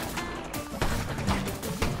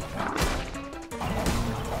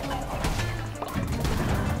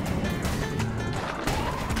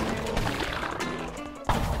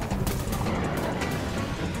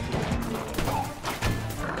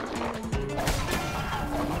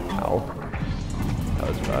 Ow. That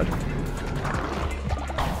was bad.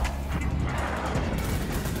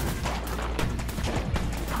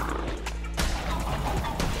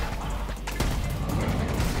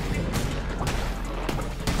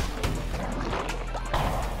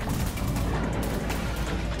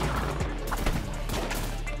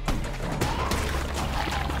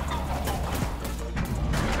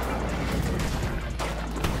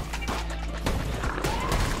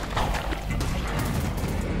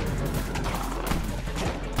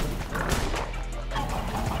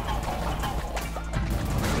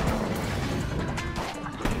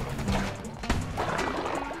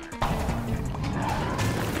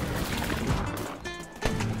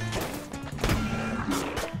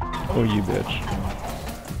 Oh, you bitch.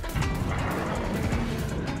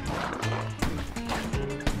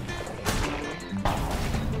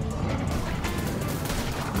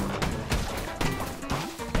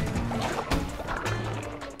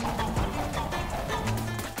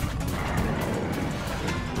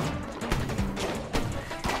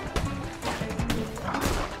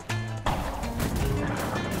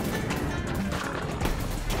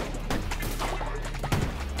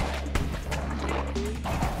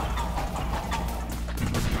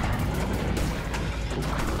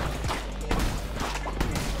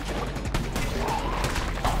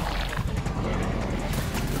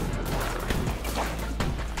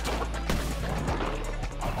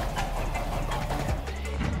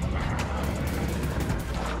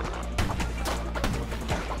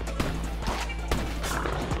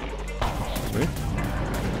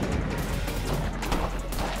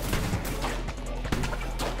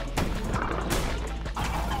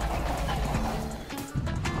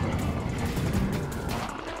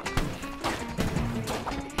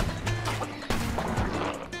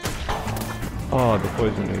 Oh, the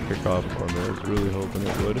poison didn't kick off for me. I was really hoping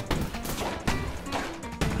it would.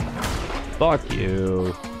 Fuck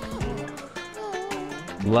you.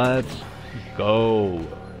 Let's go.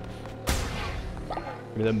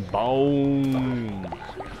 Give me them bones.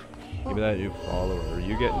 Give me that new follower. Are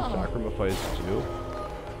you getting sacrificed too?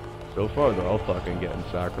 So far, they're all fucking getting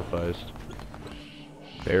sacrificed.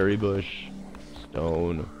 Berry bush,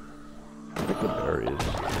 stone. I think the berries, to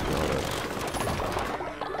be honest.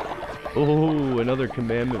 Oh, another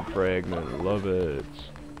commandment fragment. Love it.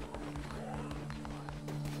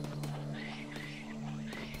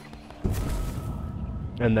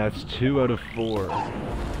 And that's 2 out of 4. So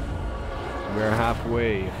we're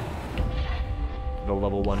halfway to the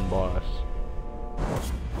level 1 boss.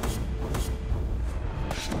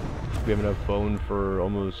 We have enough bone for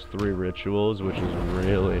almost 3 rituals, which is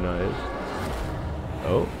really nice.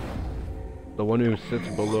 Oh. The one who sits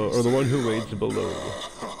below, or the one who waits below.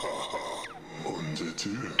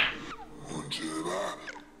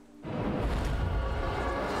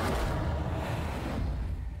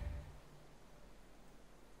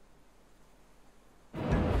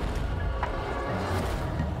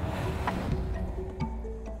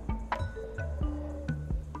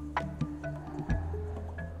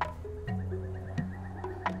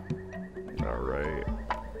 Alright.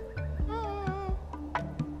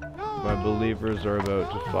 My believers are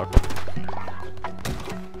about to fuck.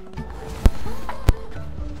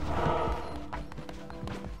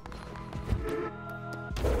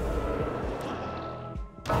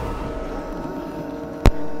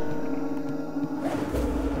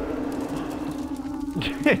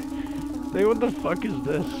 Hey, what the fuck is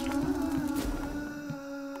this?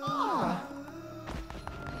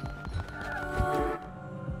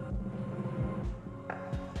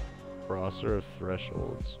 Crosser of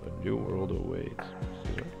thresholds. A new world awaits.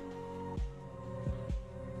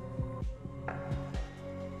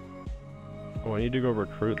 Oh, I need to go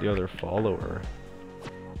recruit the other follower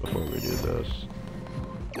before we do this.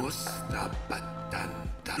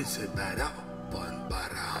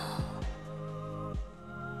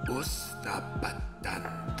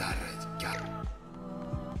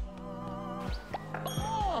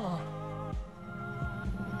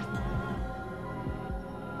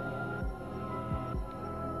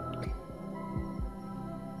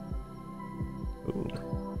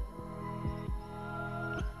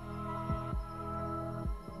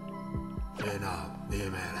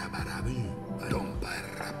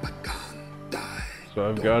 So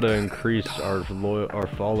I've got to increase our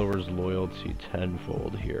followers' loyalty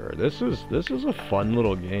tenfold here. This is a fun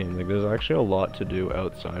little game. Like, there's actually a lot to do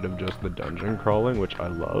outside of just the dungeon crawling, which I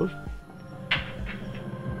love.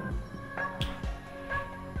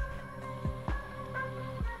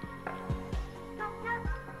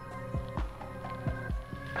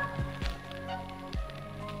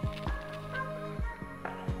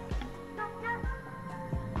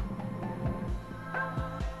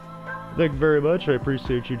 Thank you very much. I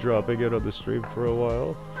appreciate you dropping in on the stream for a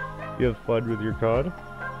while. You have fun with your COD.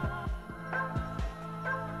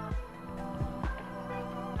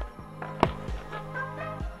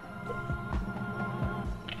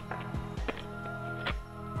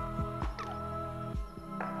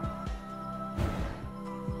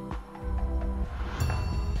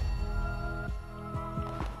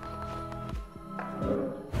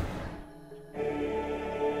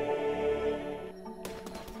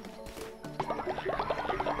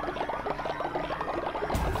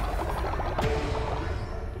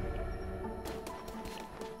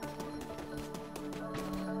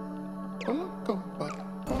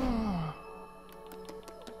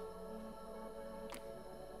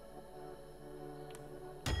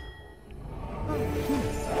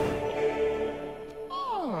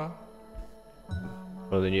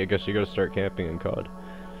 Well, then I guess you gotta start camping in COD.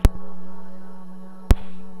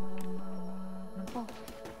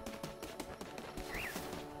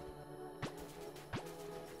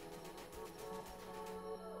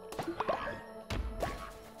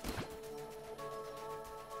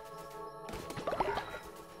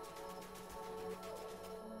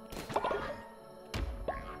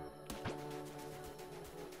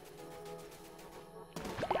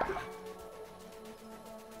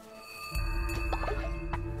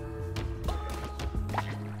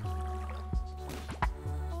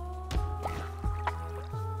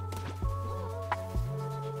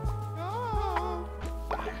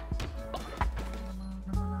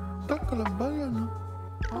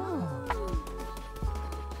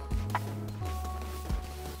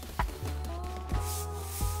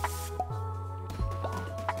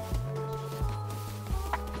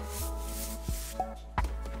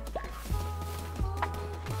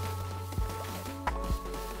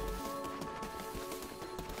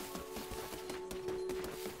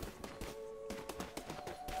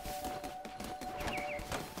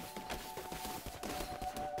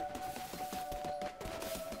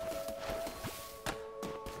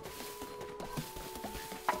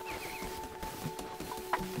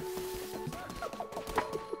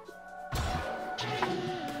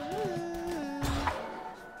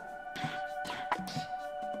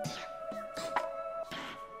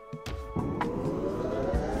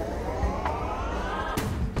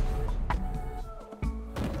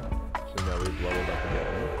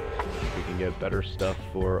 Better stuff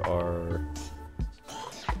for our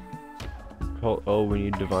call. Oh, we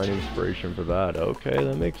need divine inspiration for that. Okay,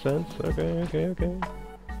 that makes sense. Okay. I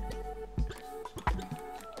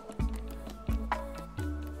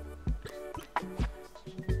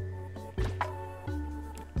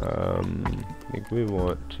think we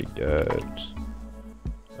want to get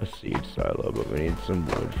a seed silo, but we need some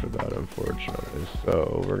wood for that, unfortunately.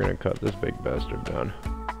 So we're gonna cut this big bastard down.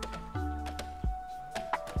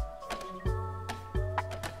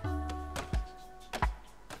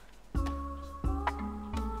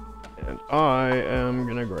 I am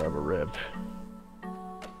gonna grab a rib.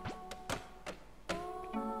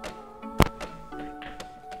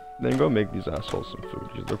 Then go make these assholes some food,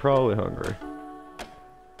 because they're probably hungry.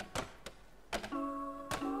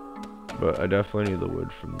 But I definitely need the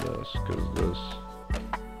wood from this, because this...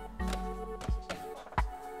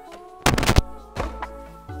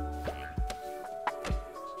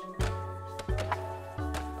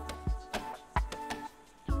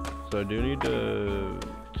 So I do need to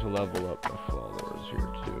level up my followers here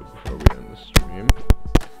too before we end the stream.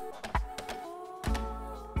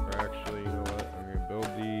 Or actually, you know what? I'm gonna build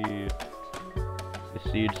the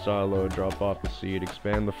seed silo, drop off the seed,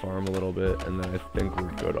 expand the farm a little bit, and then I think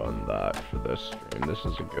we're good on that for this stream. This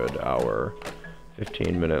is a good hour,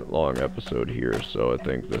 15-minute long episode here, so I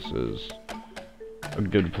think this is a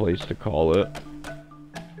good place to call it.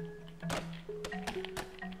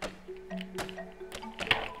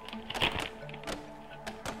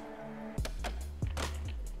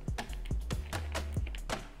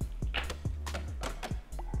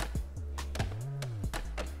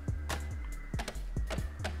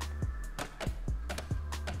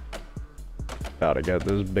 Gotta get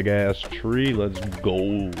this big ass tree, let's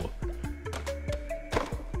go.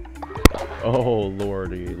 Oh,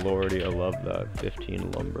 lordy, lordy, I love that.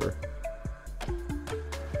 15 lumber.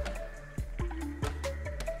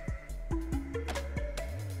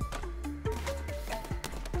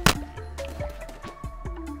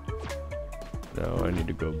 Now I need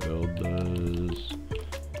to go build this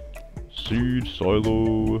seed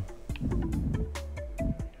silo.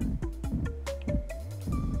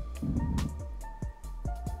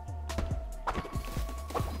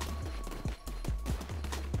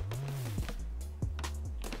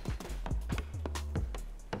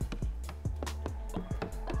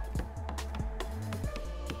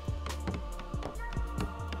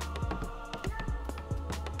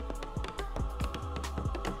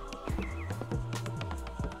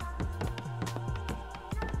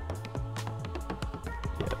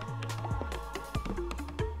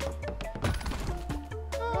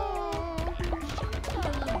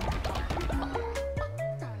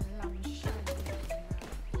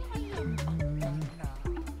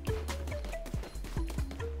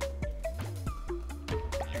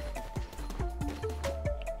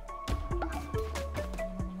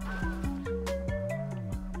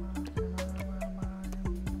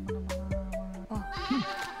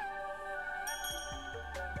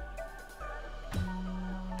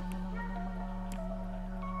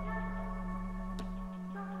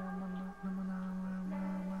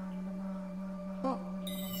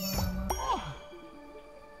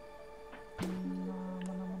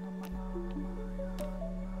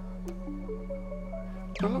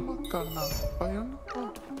 Dalam makanan bayan.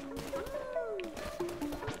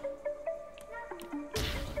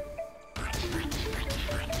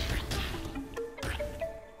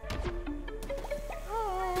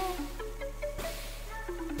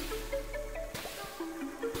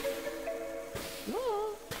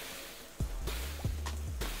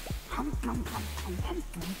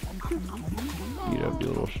 Eat up, you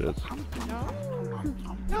little shits.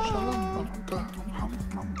 Salam bangka.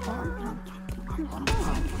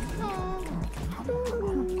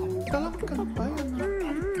 Dalam kan bayan.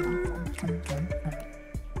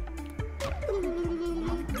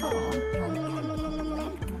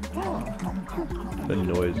 The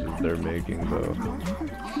noises they're making, though.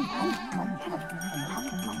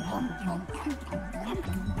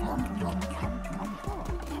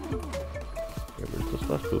 Okay, where's this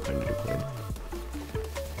last poop I need to clean?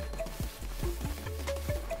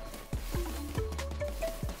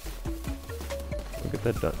 Look at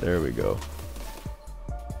that done. There we go.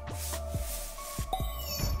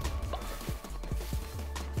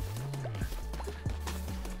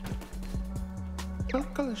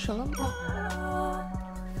 Kalau salam.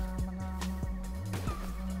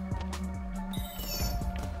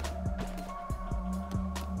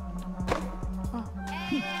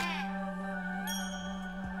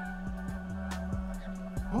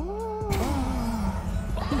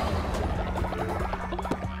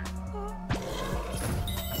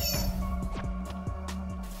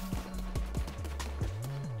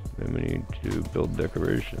 Then we need to build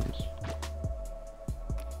decorations.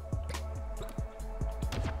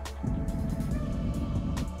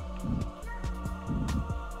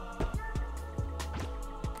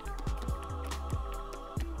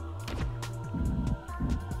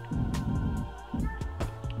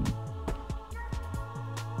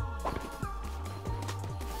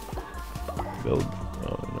 Build.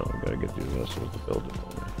 Oh no, I gotta get these vessels to build it.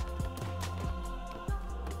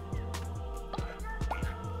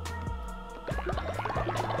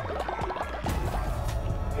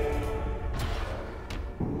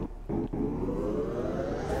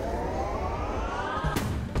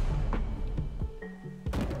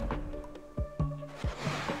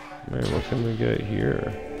 Man, what can we get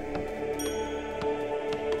here?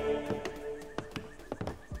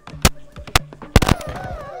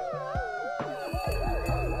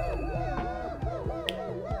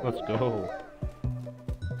 Let's go.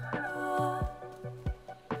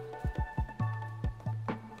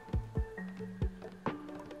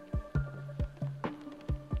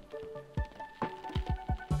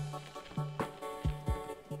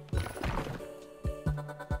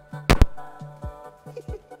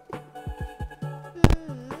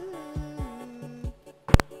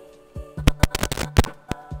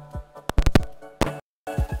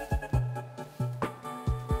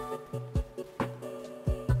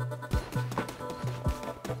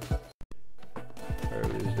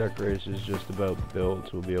 These decorations just about built,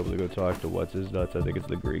 so we'll be able to go talk to what's his nuts. I think it's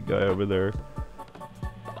the Greek guy over there.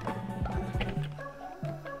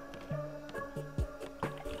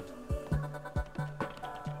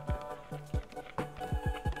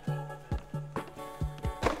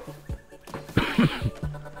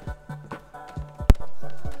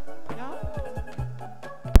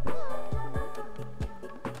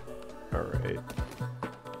 right.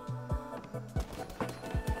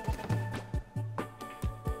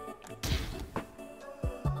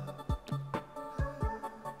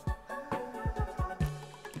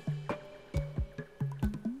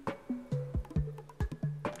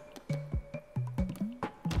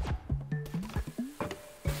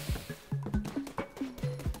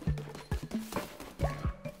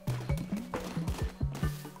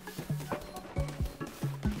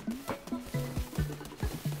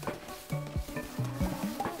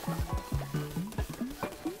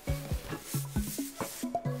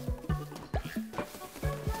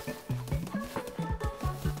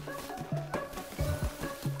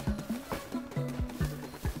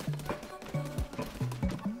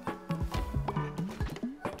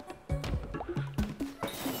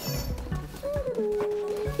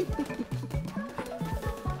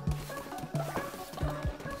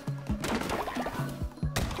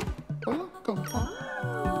 Hola, compa.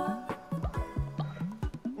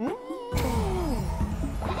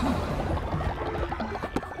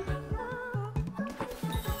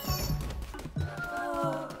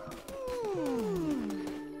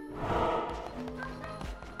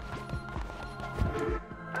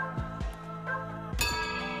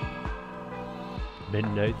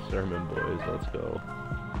 Midnight sermon, boys. Let's go.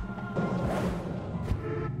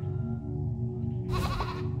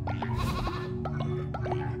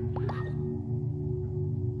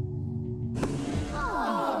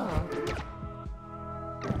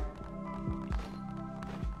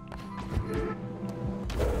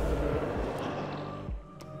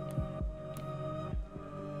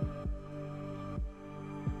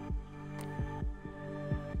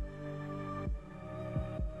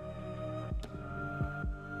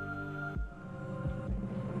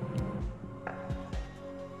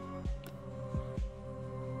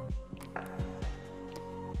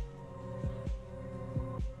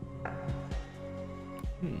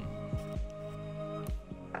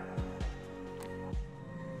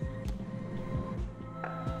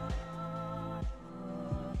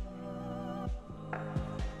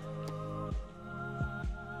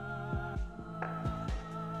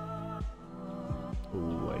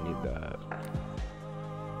 Ooh, I need that.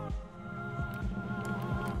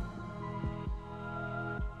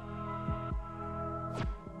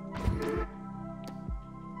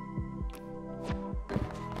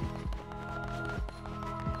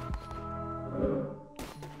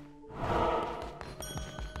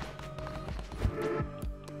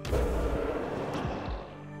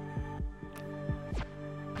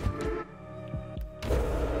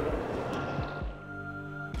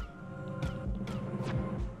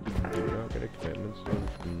 Did we not get a commitment stone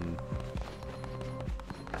from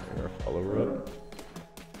our follower up?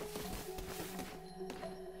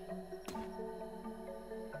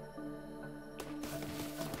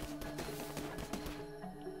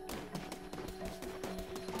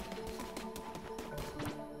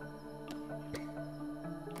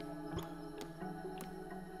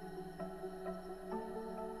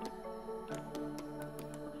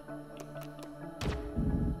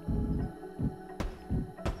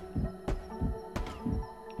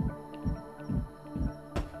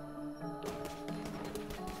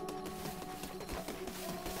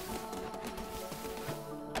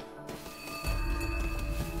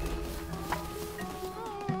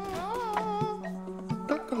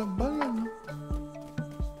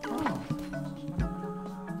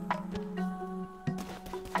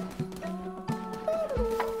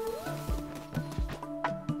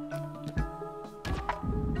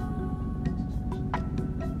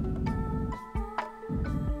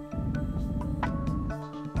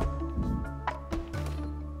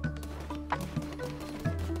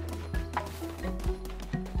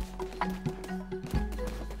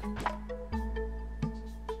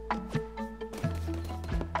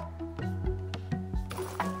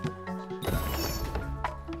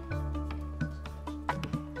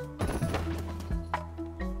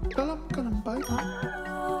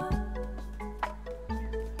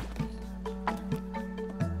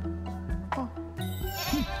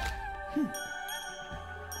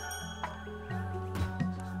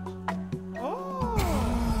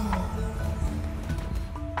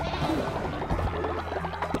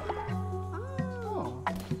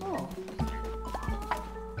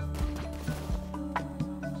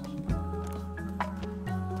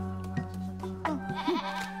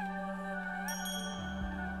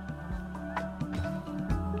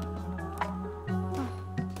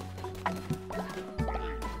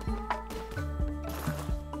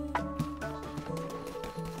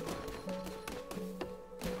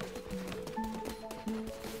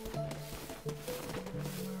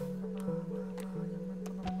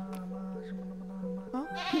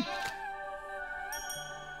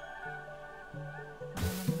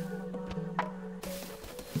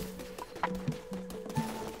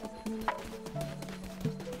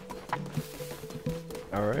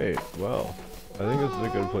 Alright, well, I think this is a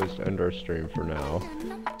good place to end our stream for now.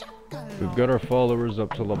 We've got our followers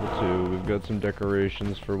up to level 2, we've got some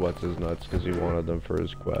decorations for What's-His-Nuts because he wanted them for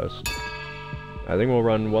his quest. I think we'll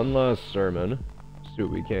run one last sermon, see if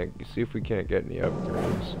we can't get any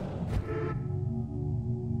upgrades.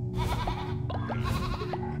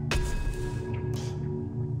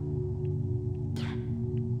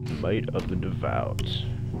 Might of the Devout.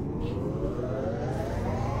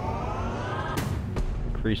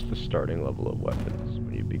 Increase the starting level of weapons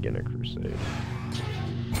when you begin a crusade.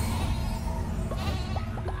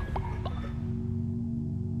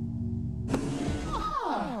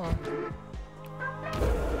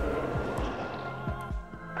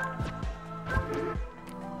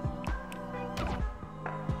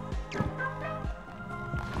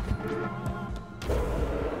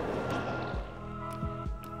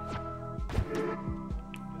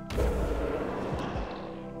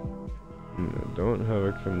 Don't have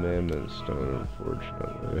a commandment stone,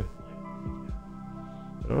 unfortunately.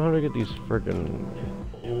 I don't know how to get these frickin'...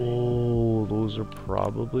 Oh, those are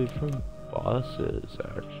probably from bosses,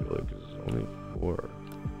 actually, because there's only 4.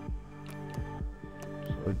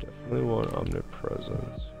 So I definitely want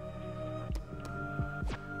omnipresence.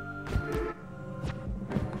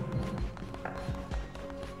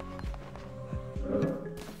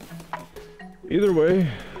 Either way,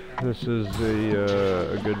 this is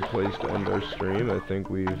a good place to end our stream. I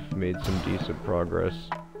think we've made some decent progress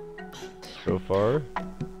so far. I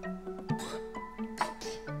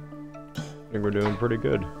think we're doing pretty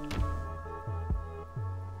good.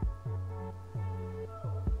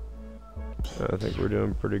 I think we're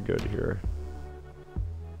doing pretty good here.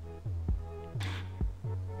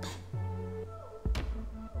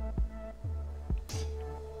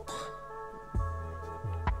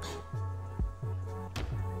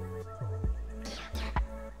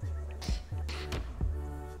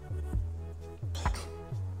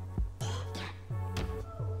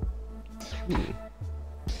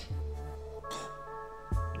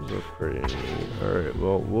 That's pretty neat. Alright,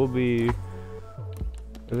 well, I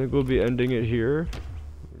think we'll be ending it here.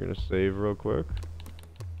 We're gonna save real quick,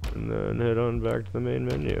 and then head on back to the main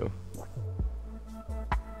menu.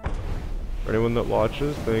 For anyone that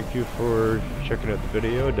watches, thank you for checking out the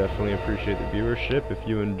video. Definitely appreciate the viewership. If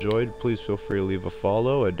you enjoyed, please feel free to leave a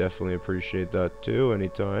follow. I definitely appreciate that too,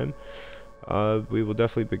 anytime. We will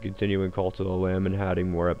definitely be continuing Call to the Lamb and adding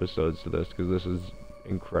more episodes to this, because this is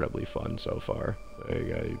incredibly fun so far.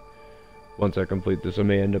 Once I complete this, I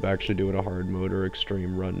may end up actually doing a hard mode or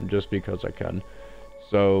extreme run, just because I can.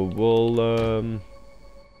 So,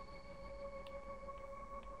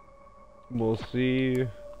 we'll see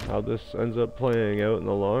how this ends up playing out in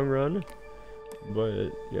the long run.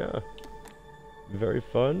 But, yeah. Very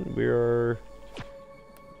fun. We are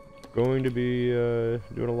going to be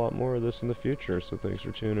doing a lot more of this in the future, so thanks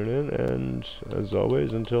for tuning in, and as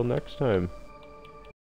always, until next time.